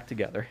ties back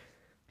together.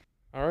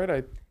 All right,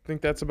 I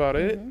think that's about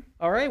it.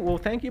 All right, well,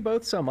 thank you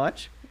both so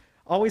much.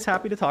 Always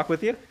happy to talk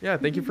with you. Yeah,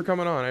 thank you for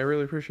coming on. I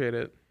really appreciate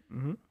it.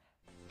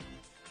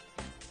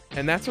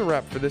 And that's a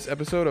wrap for this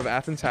episode of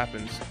Athens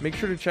Happens. Make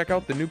sure to check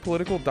out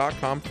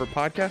thenewpolitical.com for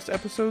podcast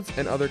episodes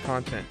and other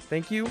content.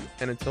 Thank you,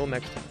 and until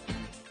next time.